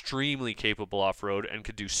are extremely capable off-road and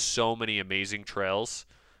could do so many amazing trails.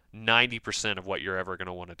 90% of what you're ever going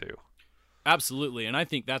to want to do. Absolutely. And I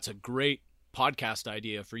think that's a great podcast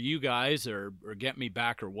idea for you guys, or get me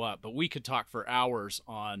back or what. But we could talk for hours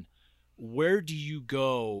on where do you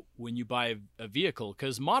go when you buy a vehicle?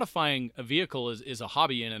 Because modifying a vehicle is a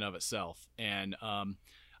hobby in and of itself. And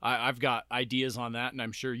I've got ideas on that, and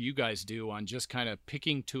I'm sure you guys do, on just kind of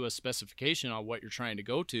picking to a specification on what you're trying to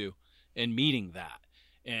go to and meeting that.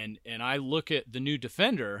 And I look at the new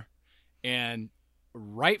Defender, and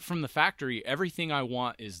right from the factory, everything I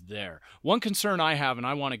want is there. One concern I have, and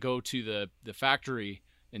I want to go to the factory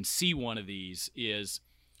and see one of these, is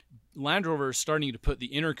Land Rover is starting to put the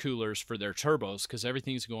intercoolers for their turbos, because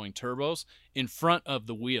everything's going turbos, in front of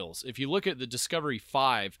the wheels. If you look at the Discovery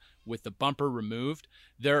 5 with the bumper removed,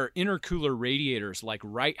 there are intercooler radiators like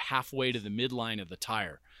right halfway to the midline of the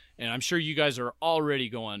tire. And I'm sure you guys are already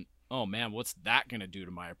going, oh man, what's that going to do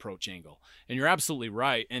to my approach angle? And you're absolutely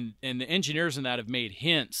right. And the engineers in that have made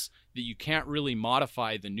hints that you can't really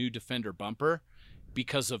modify the new Defender bumper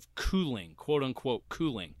because of cooling, quote unquote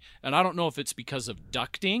cooling. And I don't know if it's because of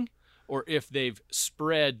ducting or if they've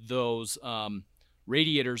spread those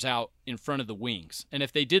radiators out in front of the wings. And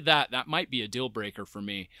if they did that, that might be a deal breaker for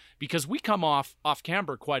me, because we come off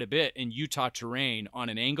camber quite a bit in Utah terrain on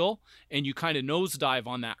an angle, and you kind of nosedive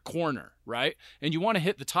on that corner, right? And you want to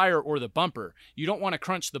hit the tire or the bumper. You don't want to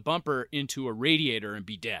crunch the bumper into a radiator and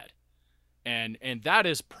be dead. And that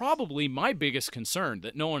is probably my biggest concern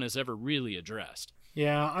that no one has ever really addressed.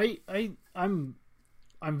 Yeah, I'm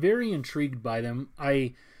very intrigued by them.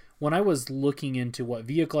 When I was looking into what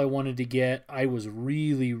vehicle I wanted to get, I was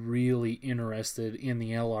really, really interested in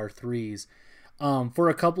the LR3s for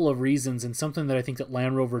a couple of reasons, and something that I think that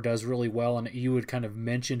Land Rover does really well, and you had kind of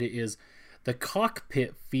mentioned it, is the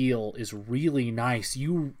cockpit feel is really nice.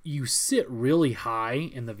 You sit really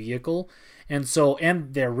high in the vehicle, and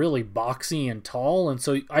they're really boxy and tall, and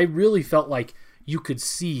so I really felt like you could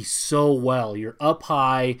see so well. You're up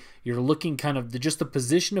high, you're looking kind of just the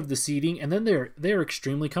position of the seating, and then they're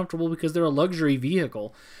extremely comfortable because they're a luxury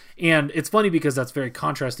vehicle. And it's funny because that's very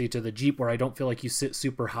contrasty to the Jeep, where I don't feel like you sit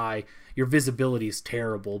super high. Your visibility is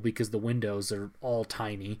terrible because the windows are all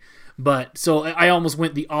tiny. But so I almost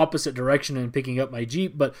went the opposite direction in picking up my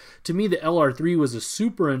Jeep. But to me, the LR3 was a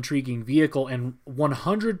super intriguing vehicle, and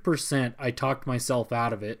 100% I talked myself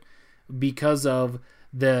out of it because of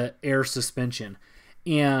the air suspension.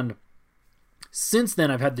 And since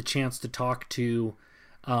then, I've had the chance to talk to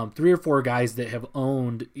 3 or 4 guys that have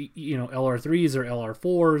owned, LR3s or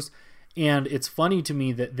LR4s, and it's funny to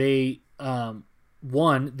me that they,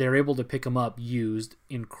 they're able to pick them up used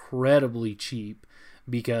incredibly cheap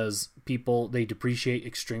because they depreciate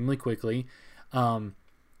extremely quickly.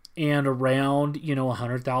 And around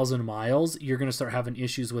 100,000 miles, you're going to start having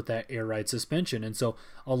issues with that air ride suspension. And so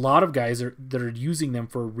a lot of guys that are using them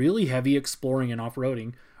for really heavy exploring and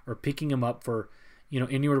off-roading are picking them up for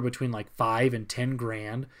anywhere between like $5,000 and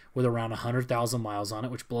 $10,000 with around 100,000 miles on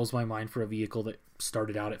it, which blows my mind for a vehicle that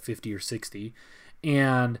started out at 50 or 60.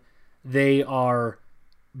 And they are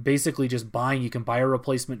basically just you can buy a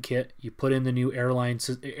replacement kit, you put in the new air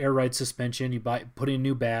ride suspension, put in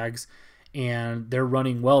new bags, and they're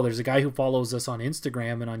running well. There's a guy who follows us on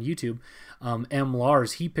Instagram and on YouTube, M.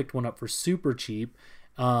 Lars. He picked one up for super cheap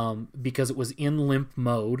because it was in limp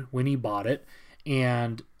mode when he bought it.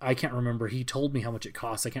 And I can't remember. He told me how much it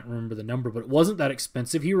cost. I can't remember the number, but it wasn't that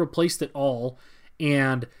expensive. He replaced it all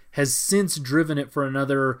and has since driven it for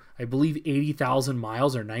another, I believe, 80,000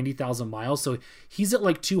 miles or 90,000 miles. So he's at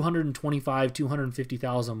like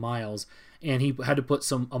 250,000 miles, and he had to put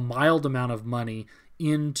a mild amount of money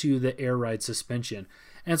into the air ride suspension.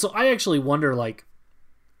 And so I actually wonder like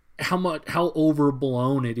how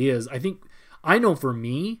overblown it is. I know for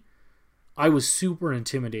me, I was super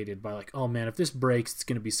intimidated by like, oh man, if this breaks, it's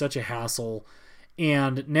going to be such a hassle.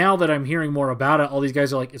 And now that I'm hearing more about it, all these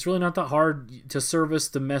guys are like, it's really not that hard to service,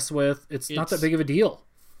 to mess with. It's not that big of a deal.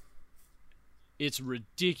 It's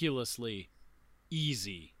ridiculously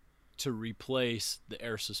easy to replace the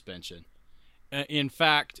air suspension. In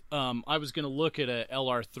fact, I was going to look at a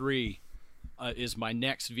LR3 is my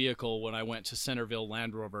next vehicle when I went to Centerville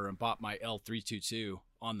Land Rover and bought my L322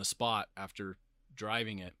 on the spot after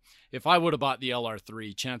driving it. If I would have bought the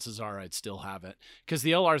LR3, chances are I'd still have it, because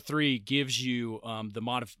the LR3 gives you the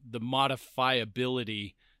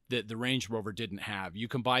modifiability that the Range Rover didn't have. You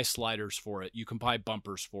can buy sliders for it. You can buy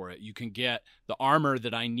bumpers for it. You can get the armor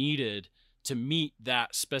that I needed to meet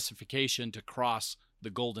that specification to cross the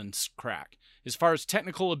Golden Crack. As far as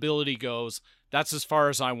technical ability goes, that's as far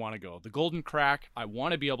as I want to go. The Golden Crack, I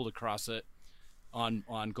want to be able to cross it on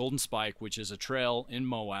Golden Spike, which is a trail in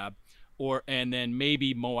Moab, and then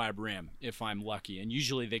maybe Moab Rim if I'm lucky. And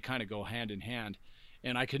usually they kind of go hand in hand.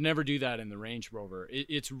 and I could never do that in the Range Rover.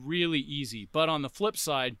 It's really easy. But on the flip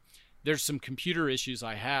side, there's some computer issues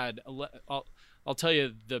I had. I'll tell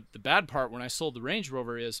you the bad part when I sold the Range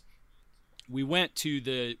Rover is we went to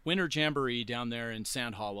the Winter Jamboree down there in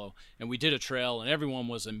Sand Hollow, and we did a trail, and everyone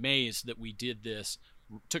was amazed that we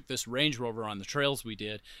took this Range Rover on the trails we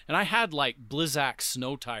did. And I had like Blizzak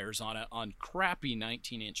snow tires on it on crappy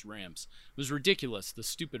 19-inch rims. It was ridiculous, the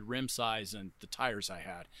stupid rim size and the tires I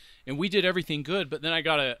had. And we did everything good, but then I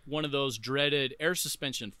got one of those dreaded air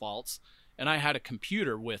suspension faults, and I had a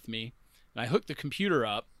computer with me, and I hooked the computer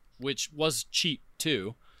up, which was cheap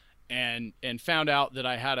too, and found out that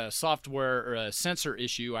I had a software or a sensor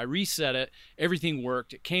issue. I reset it, everything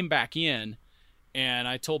worked, it came back in, and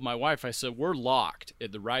I told my wife, I said, we're locked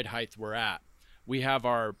at the ride height we're at. We have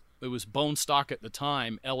it was bone stock at the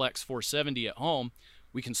time, LX 470 at home.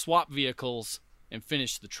 We can swap vehicles and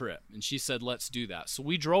finish the trip. And she said, let's do that. So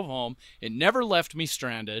we drove home. It never left me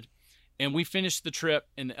stranded. And we finished the trip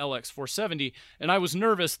in the LX 470. And I was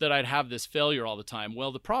nervous that I'd have this failure all the time.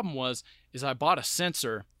 Well, the problem is I bought a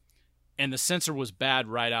sensor, and the sensor was bad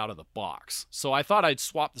right out of the box. So I thought I'd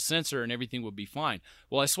swap the sensor and everything would be fine.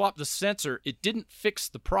 Well, I swapped the sensor. It didn't fix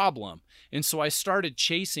the problem. And so I started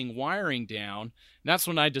chasing wiring down. And that's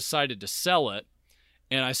when I decided to sell it.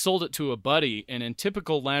 And I sold it to a buddy. And in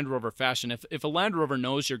typical Land Rover fashion, if a Land Rover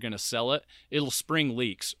knows you're going to sell it, it'll spring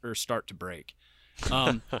leaks or start to break. We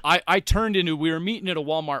were meeting at a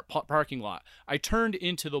Walmart parking lot. I turned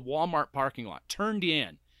into the Walmart parking lot, turned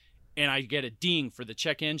in, and I get a ding for the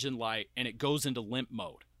check engine light, and it goes into limp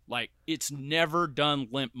mode. Like, it's never done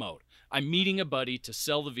limp mode. I'm meeting a buddy to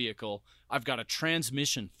sell the vehicle. I've got a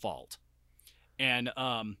transmission fault. And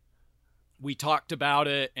we talked about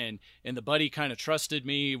it, and the buddy kind of trusted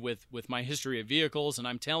me with my history of vehicles, and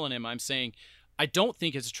I'm telling him, I'm saying, I don't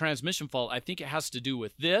think it's a transmission fault. I think it has to do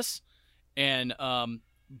with this, and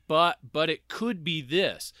but it could be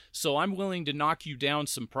this. So I'm willing to knock you down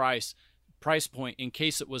some price point in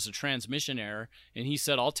case it was a transmission error. And he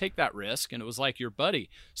said, I'll take that risk. And it was like your buddy.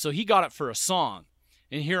 So he got it for a song.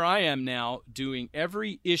 And here I am now doing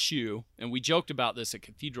every issue. And we joked about this at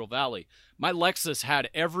Cathedral Valley. My Lexus had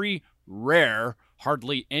every rare,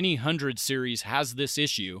 hardly any 100 series has this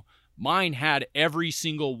issue. Mine had every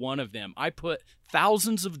single one of them. I put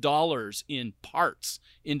thousands of dollars in parts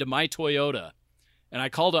into my Toyota. And I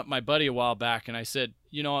called up my buddy a while back and I said,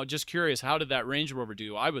 just curious, how did that Range Rover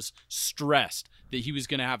do? I was stressed that he was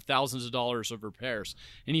going to have thousands of dollars of repairs.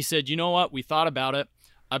 And he said, you know what? We thought about it.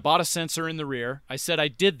 I bought a sensor in the rear. I said, I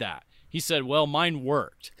did that. He said, well, mine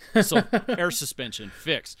worked. So air suspension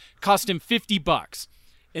fixed. Cost him $50.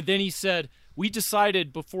 And then he said, we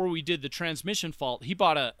decided before we did the transmission fault, he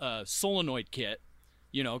bought a solenoid kit,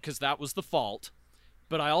 because that was the fault.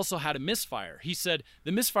 But I also had a misfire. He said,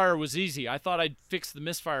 the misfire was easy. I thought I'd fix the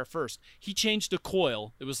misfire first. He changed a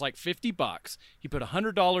coil. It was like $50. He put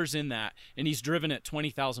 $100 in that, and he's driven it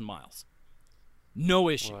 20,000 miles. No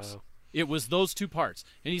issues. Wow. It was those two parts.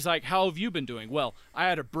 And he's like, how have you been doing? Well, I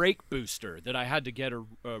had a brake booster that I had to get a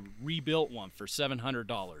rebuilt one for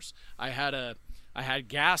 $700. I had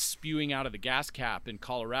gas spewing out of the gas cap in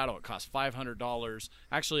Colorado. It cost $500.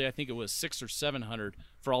 Actually, I think it was $600 or $700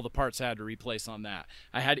 for all the parts I had to replace on that.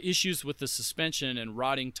 I had issues with the suspension and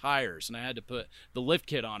rotting tires, and I had to put the lift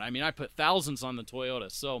kit on. I mean, I put thousands on the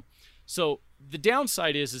Toyota. So the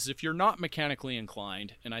downside is if you're not mechanically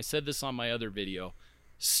inclined, and I said this on my other video,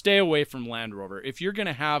 stay away from Land Rover. If you're going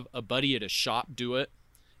to have a buddy at a shop do it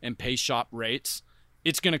and pay shop rates,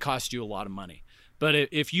 it's going to cost you a lot of money. But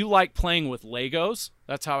if you like playing with Legos,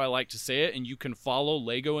 that's how I like to say it, and you can follow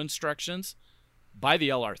Lego instructions, buy the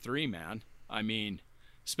LR3, man. I mean,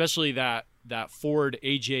 especially that Ford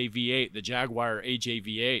AJ V8, the Jaguar AJ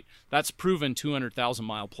V8, that's proven 200,000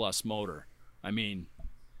 mile plus motor. I mean,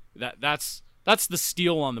 that's the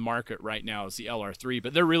steal on the market right now is the LR3,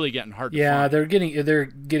 but they're really getting hard to find. Yeah, they're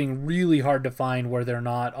getting really hard to find where they're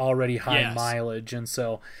not already high mileage, and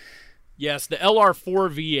so. Yes, the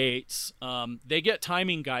LR4 V8s, they get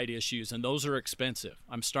timing guide issues, and those are expensive.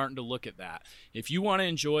 I'm starting to look at that. If you want to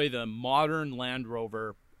enjoy the modern Land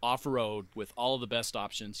Rover off-road with all of the best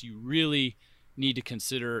options, you really need to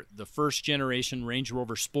consider the first-generation Range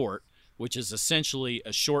Rover Sport, which is essentially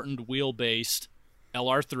a shortened wheel-based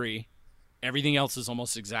LR3. Everything else is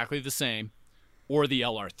almost exactly the same, or the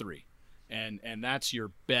LR3. And that's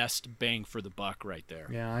your best bang for the buck right there.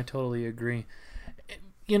 Yeah, I totally agree.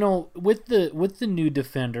 With the new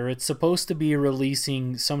Defender, it's supposed to be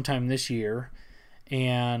releasing sometime this year,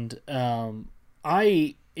 and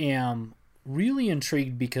I am really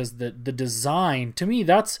intrigued because the design, to me,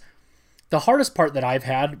 that's the hardest part that I've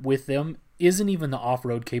had with them isn't even the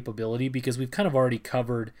off-road capability, because we've kind of already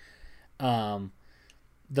covered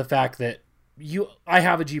the fact that I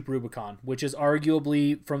have a Jeep Rubicon, which is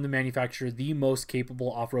arguably from the manufacturer the most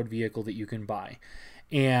capable off-road vehicle that you can buy.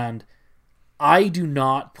 And I do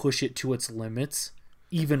not push it to its limits,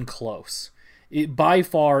 even close. By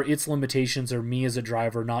far, its limitations are me as a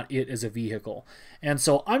driver, not it as a vehicle. And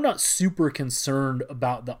so I'm not super concerned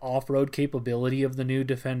about the off-road capability of the new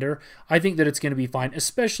Defender. I think that it's going to be fine,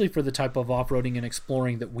 especially for the type of off-roading and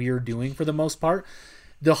exploring that we're doing for the most part.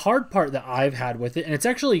 The hard part that I've had with it, and it's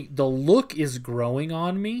actually, the look is growing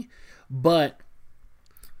on me, but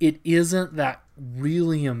it isn't that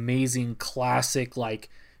really amazing classic, like,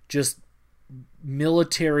 just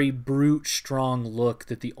military brute strong look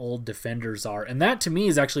that the old Defenders are. And that to me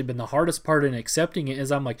has actually been the hardest part in accepting it,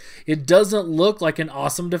 is I'm like, it doesn't look like an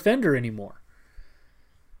awesome Defender anymore.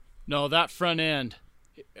 No, that front end,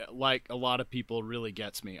 like a lot of people, really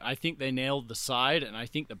gets me. I think they nailed the side, and I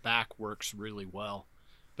think the back works really well.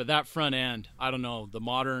 But that front end, I don't know, the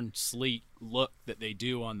modern sleek look that they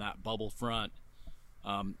do on that bubble front,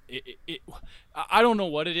 I don't know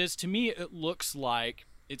what it is. To me, it looks like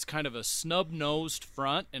it's kind of a snub-nosed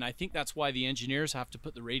front, and I think that's why the engineers have to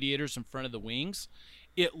put the radiators in front of the wings.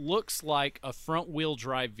 It looks like a front-wheel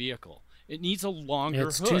drive vehicle. It needs a longer hood.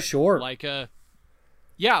 It's too short. Like a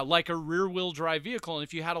rear-wheel drive vehicle. And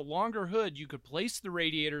if you had a longer hood, you could place the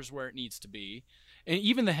radiators where it needs to be. And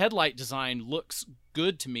even the headlight design looks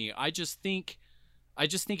good to me. I think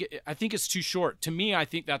it's too short. To me, I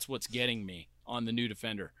think that's what's getting me on the new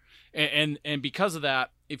Defender. And because of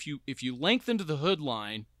that, if you lengthen to the hood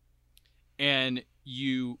line and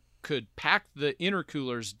you could pack the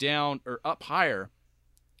intercoolers down or up higher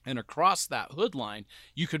and across that hood line,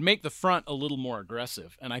 you could make the front a little more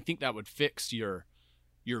aggressive. And I think that would fix your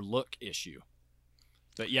look issue.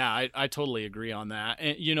 But yeah, I totally agree on that.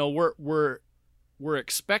 And you know, we're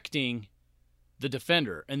expecting the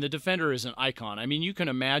Defender, and the Defender is an icon. I mean, you can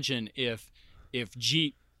imagine if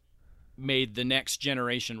Jeep made the next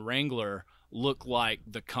generation Wrangler look like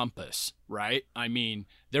the Compass, right? I mean,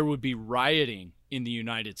 there would be rioting in the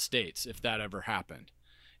United States if that ever happened.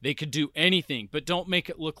 They could do anything, but don't make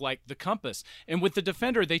it look like the Compass. And with the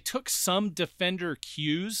Defender, they took some Defender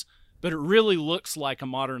cues, but it really looks like a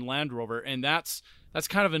modern Land Rover, and that's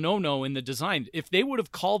kind of a no-no in the design. If they would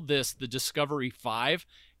have called this the Discovery 5,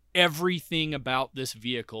 everything about this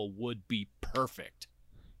vehicle would be perfect.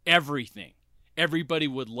 Everything. Everybody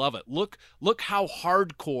would love it. Look how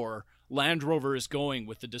hardcore Land Rover is going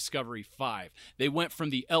with the Discovery 5. They went from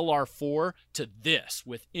the LR4 to this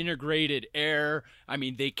with integrated air. I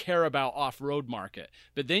mean, they care about off-road market.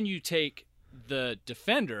 But then you take the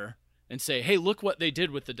Defender and say, hey, look what they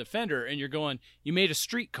did with the Defender, and you're going, you made a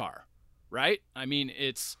street car, right? I mean,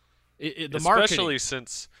 the especially marketing.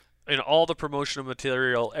 Since in all the promotional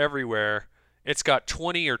material everywhere, it's got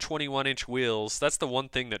 20 or 21-inch wheels. That's the one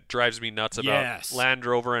thing that drives me nuts about Land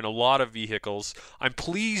Rover and a lot of vehicles. I'm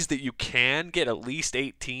pleased that you can get at least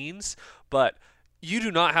 18s, but you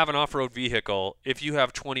do not have an off-road vehicle if you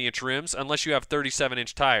have 20-inch rims unless you have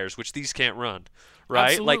 37-inch tires, which these can't run,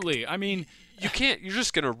 right? Absolutely. Like, I mean, you can't. You're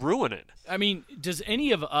just going to ruin it. I mean, does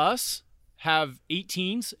any of us have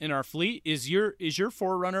 18s in our fleet? Is your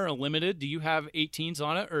 4Runner a limited? Do you have 18s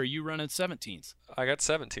on it, or are you running 17s? I got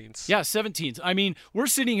 17s. Yeah, 17s. I mean, we're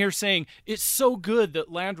sitting here saying it's so good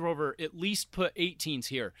that Land Rover at least put 18s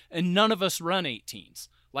here, and none of us run 18s.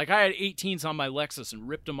 Like, I had 18s on my Lexus and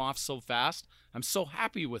ripped them off so fast. I'm so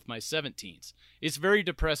happy with my 17s. It's very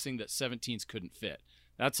depressing that 17s couldn't fit.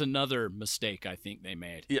 That's another mistake I think they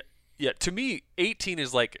made. Yeah. To me, 18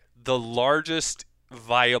 is like the largest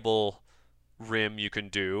viable rim you can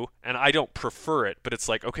do, and I don't prefer it, but it's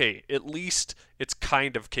like, okay, at least it's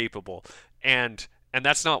kind of capable. And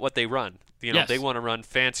that's not what they run. You know, Yes. They want to run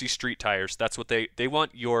fancy street tires. That's what they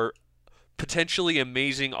want. Your potentially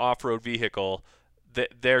amazing off-road vehicle that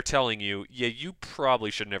they're telling you, yeah, you probably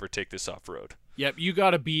should never take this off-road. Yep, you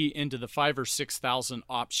got to be into the 5,000 or 6,000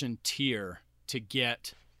 option tier to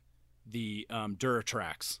get the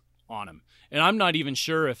Duratracs on them. And I'm not even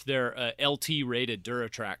sure if they're a LT rated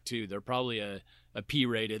Duratrac too. They're probably a P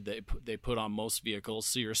rated that they put on most vehicles.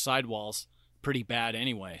 So your sidewall's pretty bad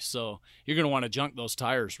anyway. So you're going to want to junk those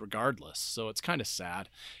tires regardless. So it's kind of sad.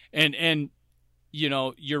 And you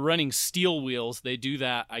know, you're running steel wheels. They do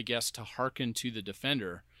that, I guess, to hearken to the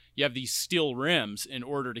Defender. You have these steel rims in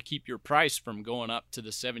order to keep your price from going up to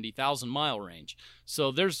the 70,000 mile range.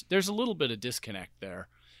 So there's a little bit of disconnect there.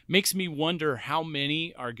 Makes me wonder how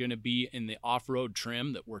many are going to be in the off-road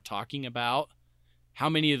trim that we're talking about. How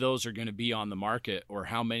many of those are going to be on the market, or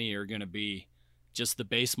how many are going to be just the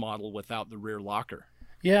base model without the rear locker?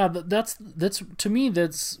 Yeah, that's to me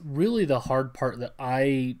that's really the hard part that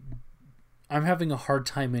I'm having a hard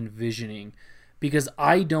time envisioning, because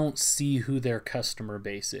I don't see who their customer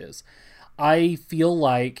base is. I feel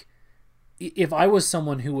like if I was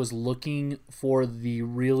someone who was looking for the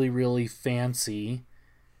really, really fancy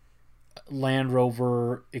Land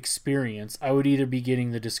Rover experience, I would either be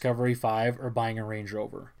getting the Discovery 5 or buying a Range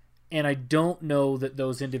Rover. And I don't know that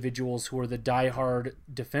those individuals who are the diehard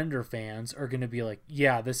Defender fans are going to be like,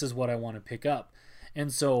 yeah, this is what I want to pick up.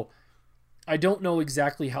 And so I don't know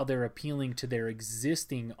exactly how they're appealing to their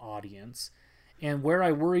existing audience. And where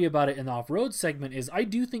I worry about it in the off-road segment is I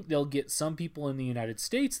do think they'll get some people in the United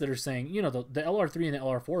States that are saying, you know, the LR3 and the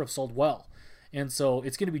LR4 have sold well. And so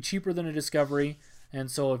it's going to be cheaper than a Discovery. And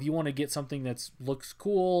so if you want to get something that looks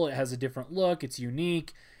cool, it has a different look, it's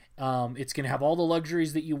unique, it's going to have all the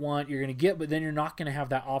luxuries that you want, you're going to get, but then you're not going to have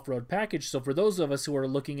that off-road package. So for those of us who are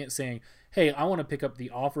looking at saying, hey, I want to pick up the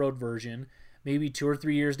off-road version, maybe 2 or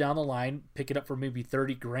 3 years down the line, pick it up for maybe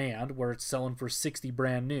 30 grand where it's selling for 60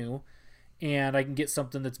 brand new, and I can get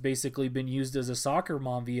something that's basically been used as a soccer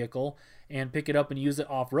mom vehicle and pick it up and use it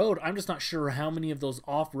off-road. I'm just not sure how many of those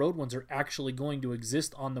off-road ones are actually going to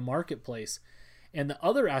exist on the marketplace. And the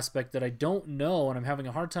other aspect that I don't know, and I'm having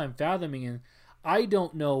a hard time fathoming, and I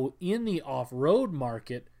don't know in the off-road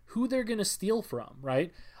market who they're going to steal from,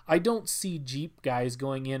 right? I don't see Jeep guys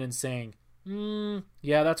going in and saying,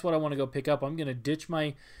 yeah, that's what I want to go pick up. I'm going to ditch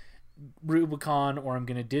my Rubicon, or I'm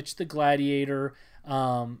going to ditch the Gladiator.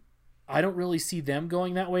 I don't really see them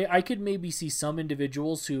going that way. I could maybe see some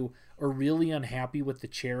individuals who are really unhappy with the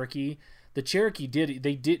Cherokee. The Cherokee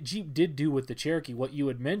Jeep did do with the Cherokee what you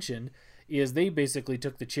had mentioned, is they basically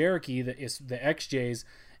took the Cherokee, the XJs,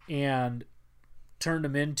 and turned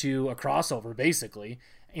them into a crossover, basically.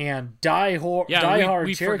 And diehard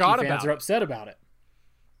Cherokee fans are upset about it.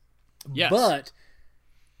 Yes. But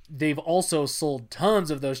they've also sold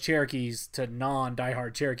tons of those Cherokees to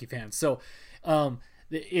non-diehard Cherokee fans. So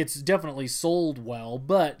it's definitely sold well.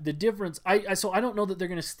 But the difference, I don't know that they're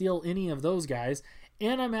going to steal any of those guys.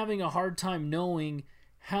 And I'm having a hard time knowing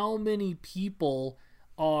how many people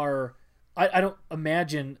are... I don't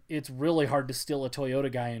imagine it's really hard to steal a Toyota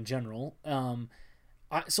guy in general.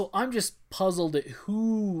 So I'm just puzzled at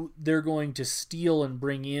who they're going to steal and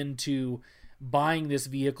bring into buying this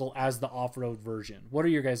vehicle as the off-road version. What are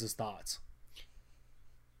your guys' thoughts?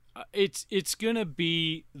 It's going to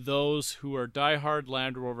be those who are diehard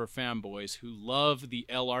Land Rover fanboys who love the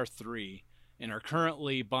LR3 and are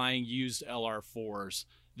currently buying used LR4s.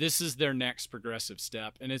 This is their next progressive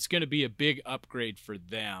step, and it's going to be a big upgrade for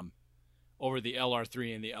them over the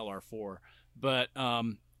LR3 and the LR4. But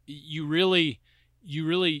you really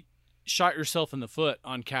shot yourself in the foot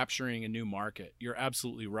on capturing a new market. You're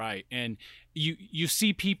absolutely right. And you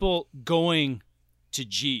see people going to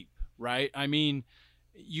Jeep, right? I mean,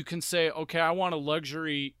 you can say, okay, I want a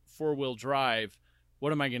luxury four-wheel drive.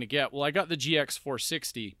 What am I going to get? Well, I got the GX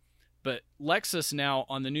 460, but Lexus now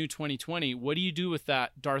on the new 2020, what do you do with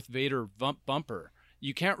that Darth Vader bumper?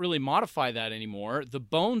 You can't really modify that anymore. The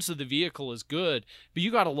bones of the vehicle is good, but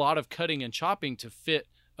you got a lot of cutting and chopping to fit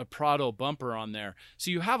a Prado bumper on there. So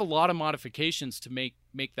you have a lot of modifications to make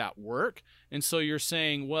that work. And so you're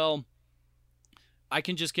saying, well, I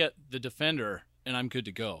can just get the Defender and I'm good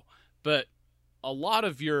to go. But a lot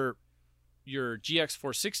of your GX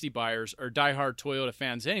 460 buyers are diehard Toyota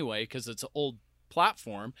fans anyway, because it's an old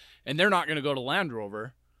platform, and they're not going to go to Land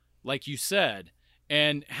Rover, like you said.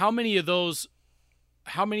 And how many of those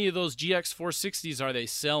GX 460s are they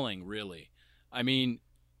selling, really? I mean,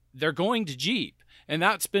 they're going to Jeep. And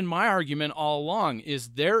that's been my argument all along, is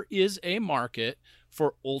there is a market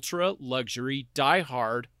for ultra luxury,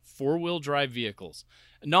 diehard four-wheel drive vehicles.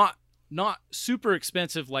 Not super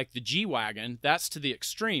expensive like the G-Wagon. That's to the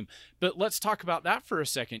extreme. But let's talk about that for a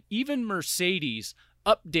second. Even Mercedes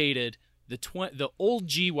updated the old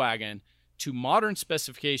G-Wagon to modern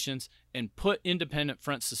specifications and put independent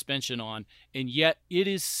front suspension on, and yet it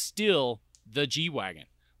is still the G-Wagon.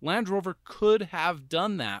 Land Rover could have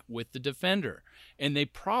done that with the Defender, and they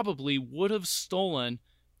probably would have stolen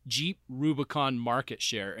Jeep Rubicon market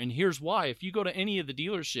share. And here's why. If you go to any of the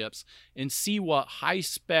dealerships and see what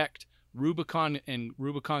high-spec Rubicon and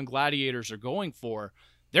Rubicon Gladiators are going for,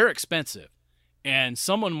 they're expensive. And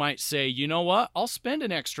someone might say, you know what, I'll spend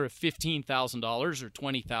an extra $15,000 or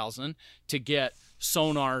 $20,000 to get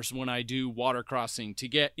sonars when I do water crossing, to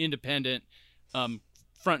get independent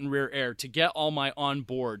front and rear air, to get all my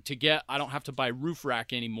onboard, I don't have to buy roof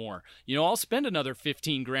rack anymore. You know, I'll spend another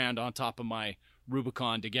 15 grand on top of my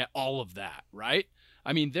Rubicon to get all of that, right?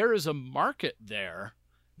 I mean, there is a market there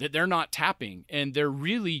that they're not tapping, and they're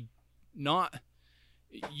really not.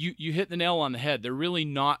 you hit the nail on the head. They're really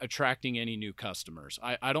not attracting any new customers.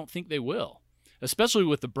 I don't think they will, especially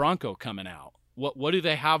with the Bronco coming out. What do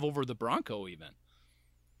they have over the Bronco even?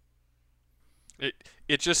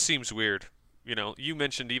 It just seems weird. You know, you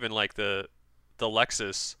mentioned even like the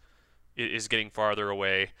Lexus is getting farther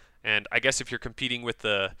away, and I guess if you're competing with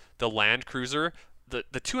the Land Cruiser, the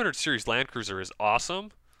 200 series Land Cruiser is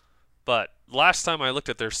awesome, but last time I looked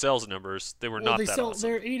at their sales numbers, they were not that awesome.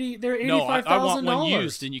 They're $85,000. No, I want one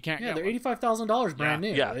used, and you can't. Yeah, get they're $85,000 brand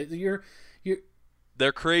new. Yeah. You're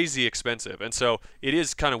They're crazy expensive, and so it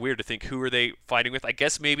is kind of weird to think, who are they fighting with? I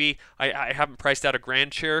guess maybe I haven't priced out a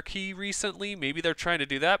Grand Cherokee recently. Maybe they're trying to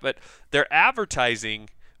do that, but their advertising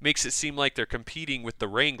makes it seem like they're competing with the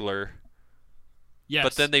Wrangler. Yes.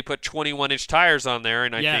 But then they put 21-inch tires on there,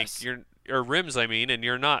 and I Yes. think or rims, I mean, and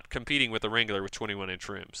you're not competing with the Wrangler with 21-inch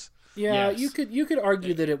rims. Yeah, Yes. you could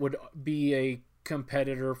argue that it would be a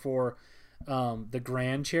competitor for the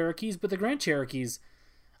Grand Cherokees, but the Grand Cherokees,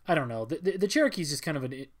 I don't know. The Cherokee's just kind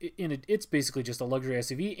of it's basically just a luxury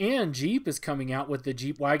SUV, and Jeep is coming out with the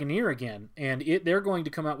Jeep Wagoneer again, and they're going to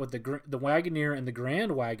come out with the Wagoneer and the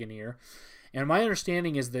Grand Wagoneer. And my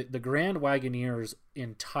understanding is that the Grand Wagoneer's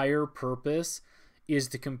entire purpose is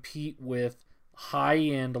to compete with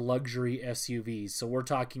high-end luxury SUVs. So we're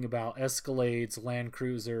talking about Escalades, Land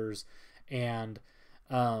Cruisers, and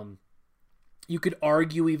you could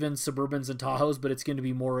argue even Suburbans and Tahoes, but it's going to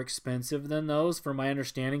be more expensive than those. From my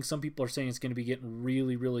understanding, some people are saying it's going to be getting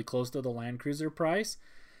really, really close to the Land Cruiser price.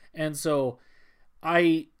 And so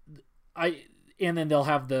and then they'll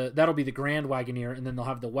have that'll be the Grand Wagoneer, and then they'll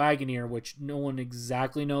have the Wagoneer, which no one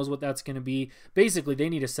exactly knows what that's going to be. Basically, they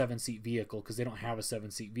need a 7-seat vehicle because they don't have a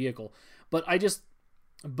 7-seat vehicle. But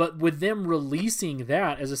with them releasing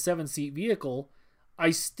that as a 7-seat vehicle, I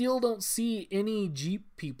still don't see any Jeep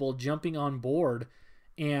people jumping on board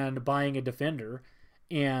and buying a Defender.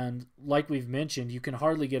 And like we've mentioned, you can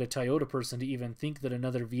hardly get a Toyota person to even think that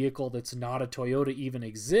another vehicle that's not a Toyota even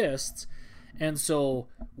exists. And so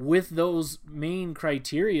with those main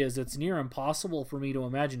criterias, it's near impossible for me to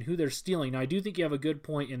imagine who they're stealing. Now, I do think you have a good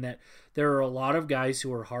point in that there are a lot of guys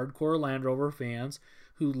who are hardcore Land Rover fans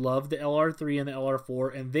who love the LR3 and the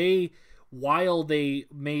LR4, and while they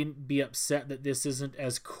may be upset that this isn't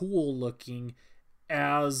as cool looking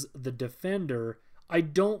as the Defender, I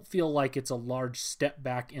don't feel like it's a large step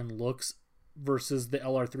back in looks versus the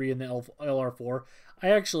LR3 and the LR4. I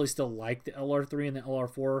actually still like the LR3 and the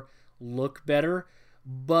LR4 look better,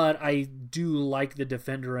 but I do like the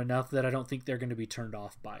Defender enough that I don't think they're going to be turned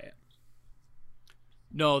off by it.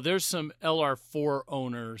 No, there's some LR4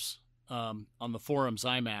 owners on the forums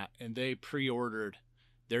I'm at, and they pre-ordered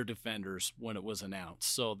their Defenders when it was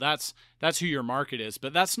announced. So that's who your market is,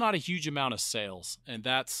 but that's not a huge amount of sales. And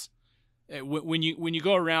that's when you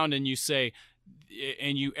go around and you say,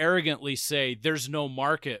 and you arrogantly say there's no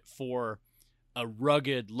market for a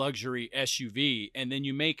rugged luxury SUV, and then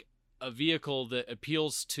you make a vehicle that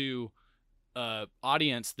appeals to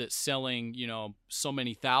audience that's selling, so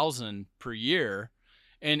many thousand per year,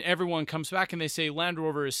 and everyone comes back and they say Land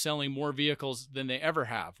Rover is selling more vehicles than they ever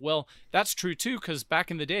have. Well, that's true too, because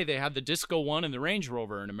back in the day they had the Disco 1 and the Range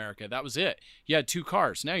Rover in America. That was it. You had two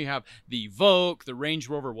cars. Now you have the Evoque, the Range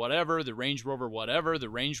Rover whatever, the Range Rover whatever, the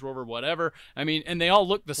Range Rover whatever. I mean, and they all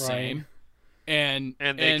look the same. And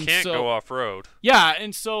they can't go off-road. Yeah,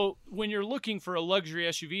 and so when you're looking for a luxury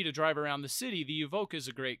SUV to drive around the city, the Evoque is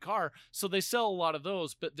a great car. So they sell a lot of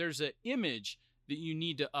those, but there's an image that you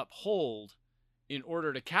need to uphold in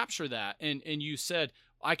order to capture that. And you said,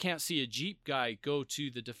 I can't see a Jeep guy go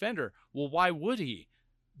to the Defender. Well, why would he?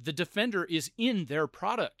 The Defender is in their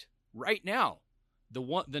product right now.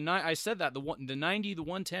 I said that the 90, the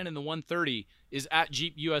 110, and the 130 is at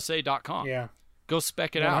JeepUSA.com. Yeah. Go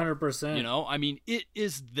spec it 100%. out. I mean, it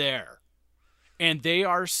is there. And they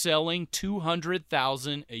are selling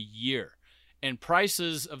 $200,000 a year. And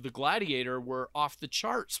prices of the Gladiator were off the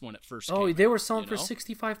charts when it first came out. They were selling for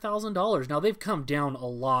 $65,000. Now they've come down a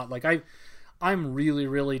lot. Like I'm really,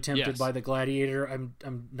 really tempted by the Gladiator.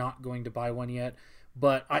 I'm not going to buy one yet,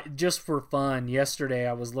 but just for fun, yesterday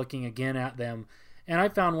I was looking again at them, and I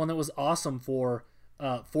found one that was awesome for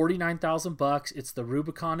 $49,000. It's the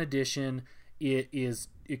Rubicon edition.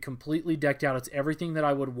 It completely decked out. It's everything that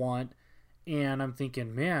I would want. And I'm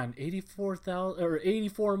thinking, man, 84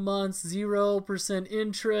 months, 0%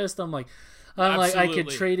 interest. I'm like, I could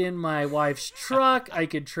trade in my wife's truck. I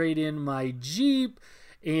could trade in my Jeep,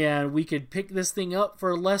 and we could pick this thing up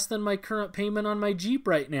for less than my current payment on my Jeep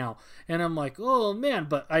right now. And I'm like, oh man,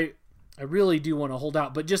 but I really do want to hold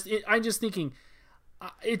out. But I'm just thinking,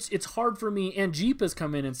 it's hard for me. And Jeep has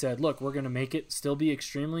come in and said, look, we're going to make it still be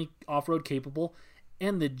extremely off-road capable.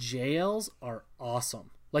 And the JLs are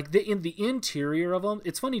awesome. Like in the interior of them,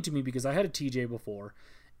 it's funny to me because I had a TJ before,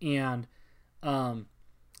 and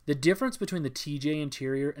the difference between the TJ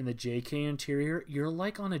interior and the JK interior, you're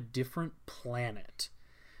like on a different planet.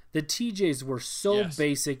 The TJs were so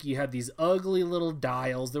basic. You had these ugly little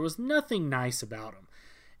dials. There was nothing nice about them.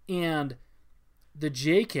 And the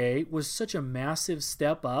JK was such a massive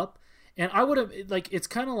step up. And I would have, like, it's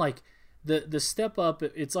kind of like the step up,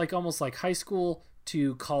 it's like almost like high school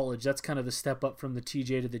to college. That's kind of the step up from the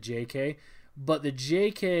TJ to the JK. But the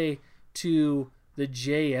JK to the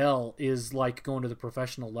JL is like going to the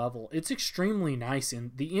professional level. It's extremely nice.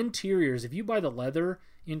 And the interiors, if you buy the leather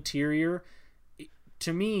interior,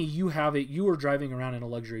 to me, you are driving around in a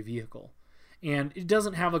luxury vehicle. And it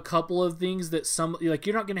doesn't have a couple of things that like,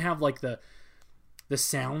 you're not going to have like the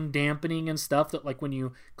sound dampening and stuff that, like, when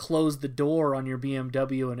you close the door on your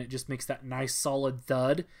BMW and it just makes that nice solid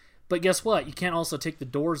thud. But guess what? You can't also take the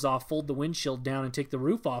doors off, fold the windshield down, and take the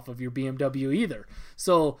roof off of your BMW either.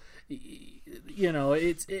 So, you know,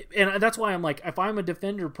 and that's why I'm like, if I'm a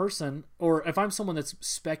Defender person, or if I'm someone that's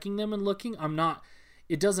speccing them and looking,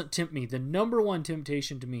 it doesn't tempt me. The number one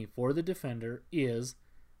temptation to me for the Defender is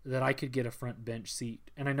that I could get a front bench seat.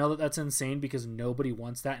 And I know that that's insane because nobody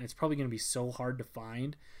wants that, and it's probably going to be so hard to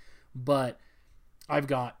find. But I've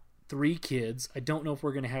got 3 kids. I don't know if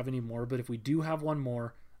we're going to have any more, but if we do have one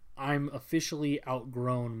more, I'm officially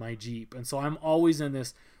outgrown my Jeep. And so I'm always in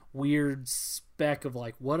this weird spec of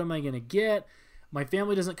like, what am I going to get? My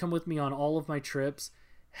family doesn't come with me on all of my trips.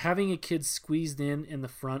 Having a kid squeezed in the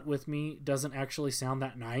front with me doesn't actually sound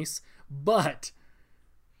that nice, but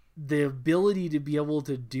the ability to be able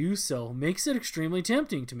to do so makes it extremely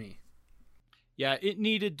tempting to me. Yeah, it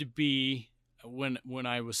needed to be, when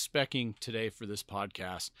I was speccing today for this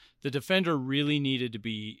podcast, the Defender really needed to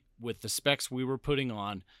be, with the specs we were putting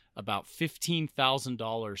on, about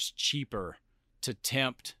 $15,000 cheaper to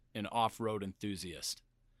tempt an off-road enthusiast.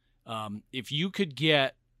 If you could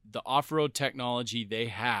get the off-road technology they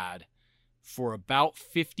had for about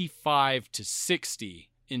 55 to 60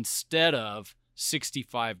 instead of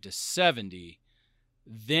 65 to 70,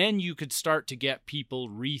 then you could start to get people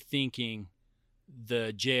rethinking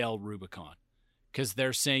the JL Rubicon, because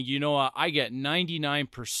they're saying, you know what, I get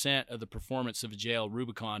 99% of the performance of a JL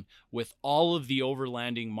Rubicon with all of the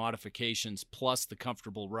overlanding modifications plus the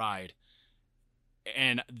comfortable ride.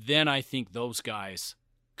 And then I think those guys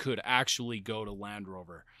could actually go to Land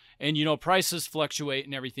Rover. And, you know, prices fluctuate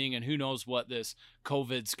and everything, and who knows what this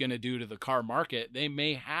COVID's going to do to the car market. They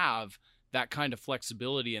may have that kind of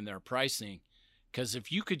flexibility in their pricing, because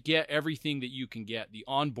if you could get everything that you can get, the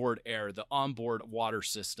onboard air, the onboard water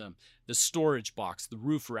system, the storage box, the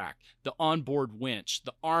roof rack, the onboard winch,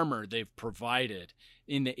 the armor they've provided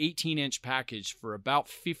in the 18-inch package for about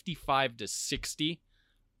 55 to 60,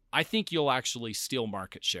 I think you'll actually steal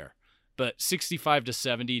market share. But 65 to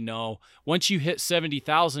 70, no. Once you hit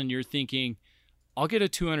 70,000, you're thinking, I'll get a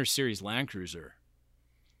 200 series Land Cruiser.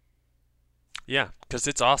 Yeah, because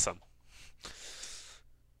it's awesome.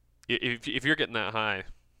 If you're getting that high,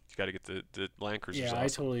 you got to get the Land Cruiser. Yeah, awesome. I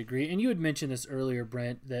totally agree. And you had mentioned this earlier,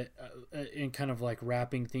 Brent, that in kind of like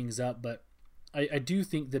wrapping things up, but I do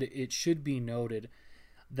think that it should be noted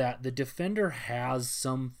that the Defender has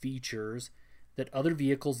some features that other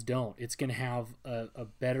vehicles don't. It's going to have a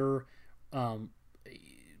better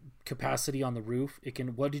capacity on the roof. It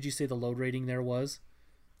can. What did you say the load rating there was?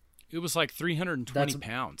 It was like 320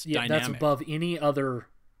 pounds. Yeah, dynamic. That's above any other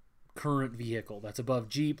current vehicle. That's above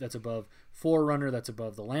Jeep. That's above 4Runner. That's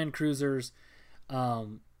above the Land Cruisers.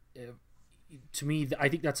 To me, I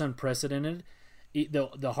think that's unprecedented.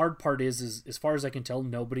 The hard part is, as far as I can tell,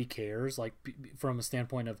 nobody cares. Like, from a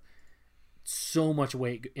standpoint of so much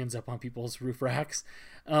weight ends up on people's roof racks.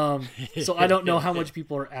 So I don't know how much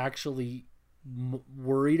people are actually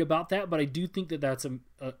worried about that, but I do think that that's an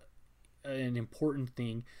important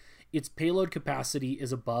thing. Its payload capacity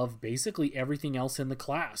is above basically everything else in the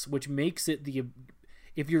class, which makes it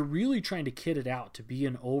if you're really trying to kit it out to be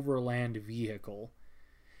an overland vehicle,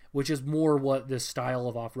 which is more what this style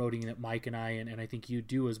of off-roading that Mike and I, and I think you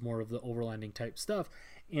do, is more of the overlanding type stuff,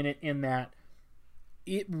 in that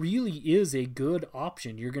it really is a good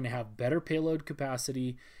option. You're going to have better payload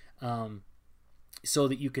capacity, so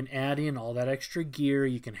that you can add in all that extra gear.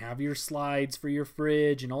 You can have your slides for your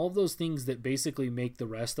fridge and all of those things that basically make the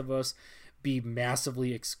rest of us be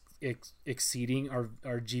massively exceeding our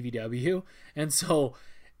GVW. And so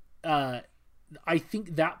I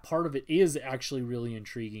think that part of it is actually really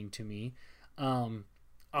intriguing to me.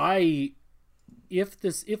 If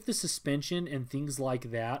the suspension and things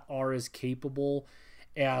like that are as capable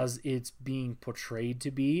as it's being portrayed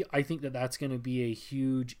to be. I think that that's going to be a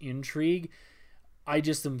huge intrigue. I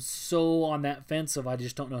just am so on that fence of I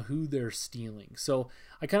just don't know who they're stealing. So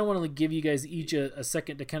I kind of want to give you guys each a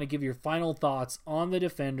second to kind of give your final thoughts on the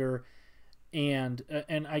Defender. And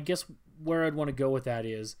I guess where I'd want to go with that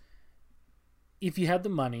is, if you had the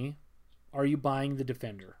money, are you buying the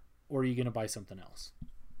Defender or are you going to buy something else?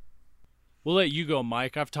 We'll let you go,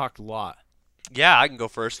 Mike. I've talked a lot. Yeah, I can go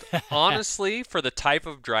first. Honestly, for the type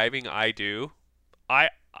of driving I do, I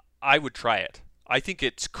would try it. I think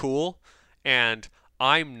it's cool, and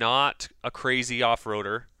I'm not a crazy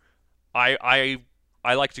off-roader. I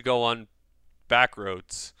like to go on back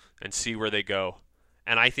roads and see where they go.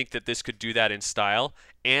 And I think that this could do that in style.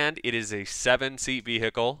 And it is a 7-seat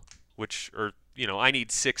vehicle, I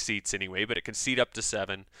need 6 seats anyway, but it can seat up to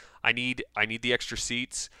 7. I need the extra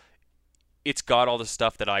seats. It's got all the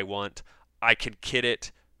stuff that I want. I can kit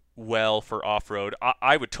it well for off-road.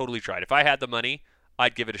 I would totally try it. If I had the money,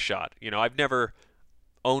 I'd give it a shot. I've never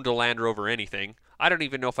owned a Land Rover or anything. I don't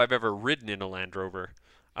even know if I've ever ridden in a Land Rover.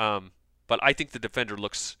 But I think the Defender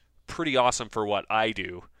looks pretty awesome for what I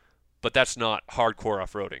do. But that's not hardcore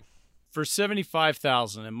off-roading. For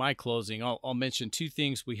 $75,000 in my closing, I'll mention 2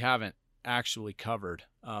 things we haven't actually covered.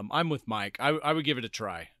 I'm with Mike. I would give it a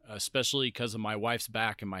try, especially because of my wife's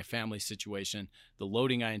back and my family situation, the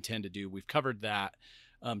loading I intend to do. We've covered that.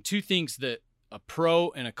 2 things that a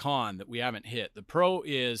pro and a con that we haven't hit. The pro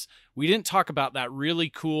is we didn't talk about that really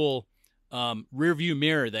cool rear view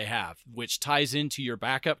mirror they have, which ties into your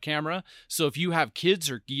backup camera. So if you have kids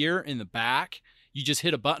or gear in the back, you just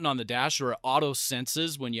hit a button on the dash, or it auto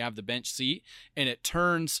senses when you have the bench seat, and it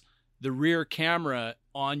turns the rear camera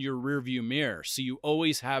on your rear view mirror. So you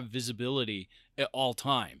always have visibility at all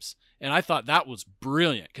times. And I thought that was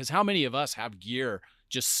brilliant, because how many of us have gear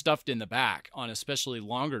just stuffed in the back on especially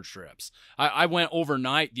longer trips? I went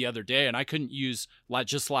overnight the other day and I couldn't use,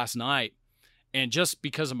 just last night, and just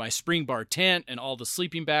because of my spring bar tent and all the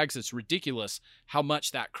sleeping bags, it's ridiculous how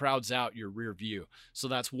much that crowds out your rear view. So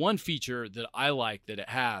that's one feature that I like that it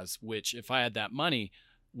has, which if I had that money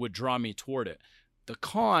would draw me toward it. The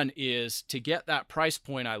con is, to get that price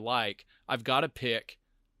point I like, I've got to pick,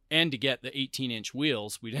 and to get the 18-inch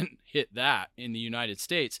wheels, we didn't hit that in the United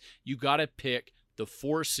States, you got to pick the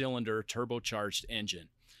 4-cylinder turbocharged engine.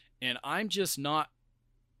 And I'm just not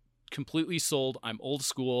completely sold. I'm old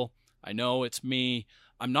school. I know it's me.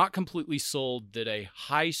 I'm not completely sold that a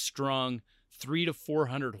high-strung 300 to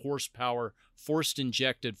 400 horsepower forced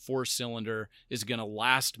injected 4-cylinder is going to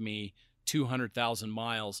last me 200,000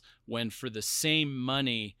 miles, when for the same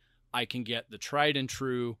money I can get the tried and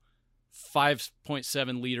true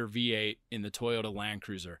 5.7 liter V8 in the Toyota Land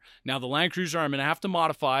Cruiser. Now the Land Cruiser I'm going to have to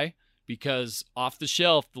modify, because off the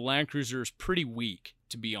shelf the Land Cruiser is pretty weak,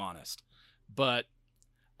 to be honest. But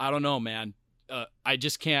I don't know, man. I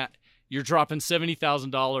just can't. You're dropping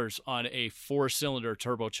 $70,000 on a 4-cylinder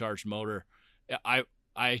turbocharged motor.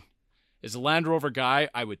 I as a Land Rover guy,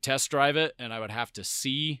 I would test drive it, and I would have to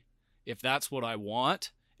see if that's what I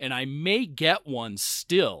want. And I may get one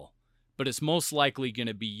still, but it's most likely going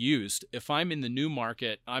to be used. If I'm in the new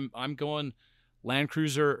market, I'm going Land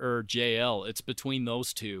Cruiser or JL. It's between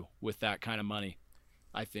those two with that kind of money,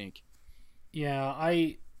 I think. Yeah,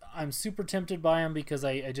 I'm super tempted by them because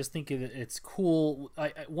I just think it's cool.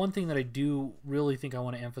 One thing that I do really think I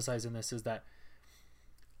want to emphasize in this is that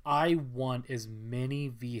I want as many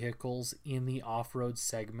vehicles in the off-road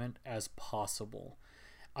segment as possible.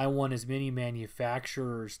 I want as many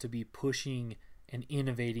manufacturers to be pushing and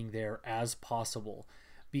innovating there as possible,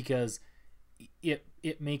 because it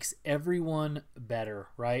makes everyone better,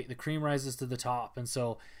 right? The cream rises to the top. And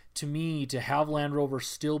so to me, to have Land Rover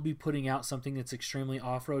still be putting out something that's extremely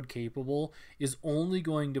off-road capable is only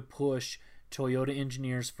going to push Toyota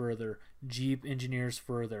engineers further, Jeep engineers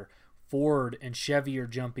further. Ford and Chevy are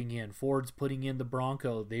jumping in. Ford's putting in the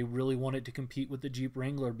Bronco. They really want it to compete with the Jeep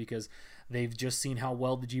Wrangler because they've just seen how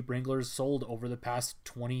well the Jeep Wrangler has sold over the past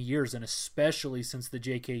 20 years, and especially since the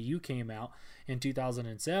JKU came out in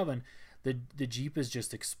 2007, the Jeep has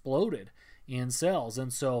just exploded in sales.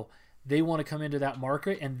 And so they want to come into that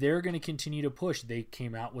market, and they're going to continue to push. They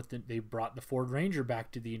came out with they brought the Ford Ranger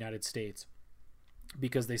back to the United States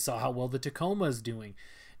because they saw how well the Tacoma is doing.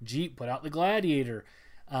 Jeep put out the Gladiator.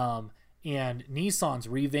 And Nissan's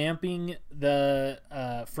revamping the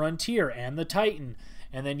Frontier and the Titan,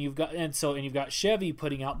 and then you've got Chevy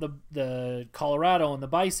putting out the Colorado and the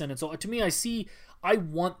Bison. And so to me, I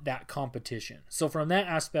want that competition. So from that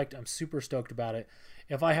aspect, I'm super stoked about it.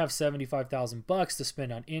 If I have $75,000 to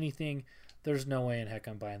spend on anything, there's no way in heck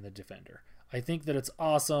I'm buying the Defender. I think that it's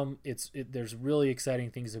awesome. There's really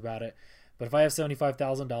exciting things about it, But if I have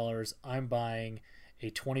 $75,000, I'm buying a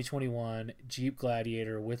 2021 Jeep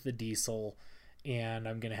Gladiator with the diesel, and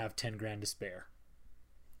I'm going to have 10 grand to spare.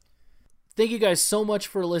 Thank you guys so much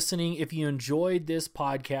for listening. If you enjoyed this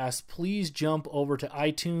podcast, please jump over to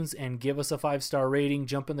iTunes and give us a 5-star rating.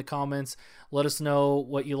 Jump in the comments. Let us know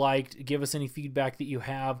what you liked. Give us any feedback that you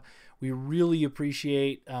have. We really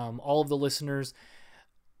appreciate all of the listeners.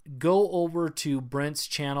 Go over to Brent's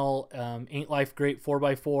channel, Ain't Life Great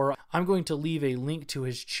 4x4. I'm going to leave a link to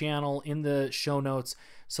his channel in the show notes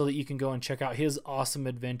so that you can go and check out his awesome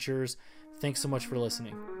adventures. Thanks so much for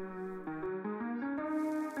listening.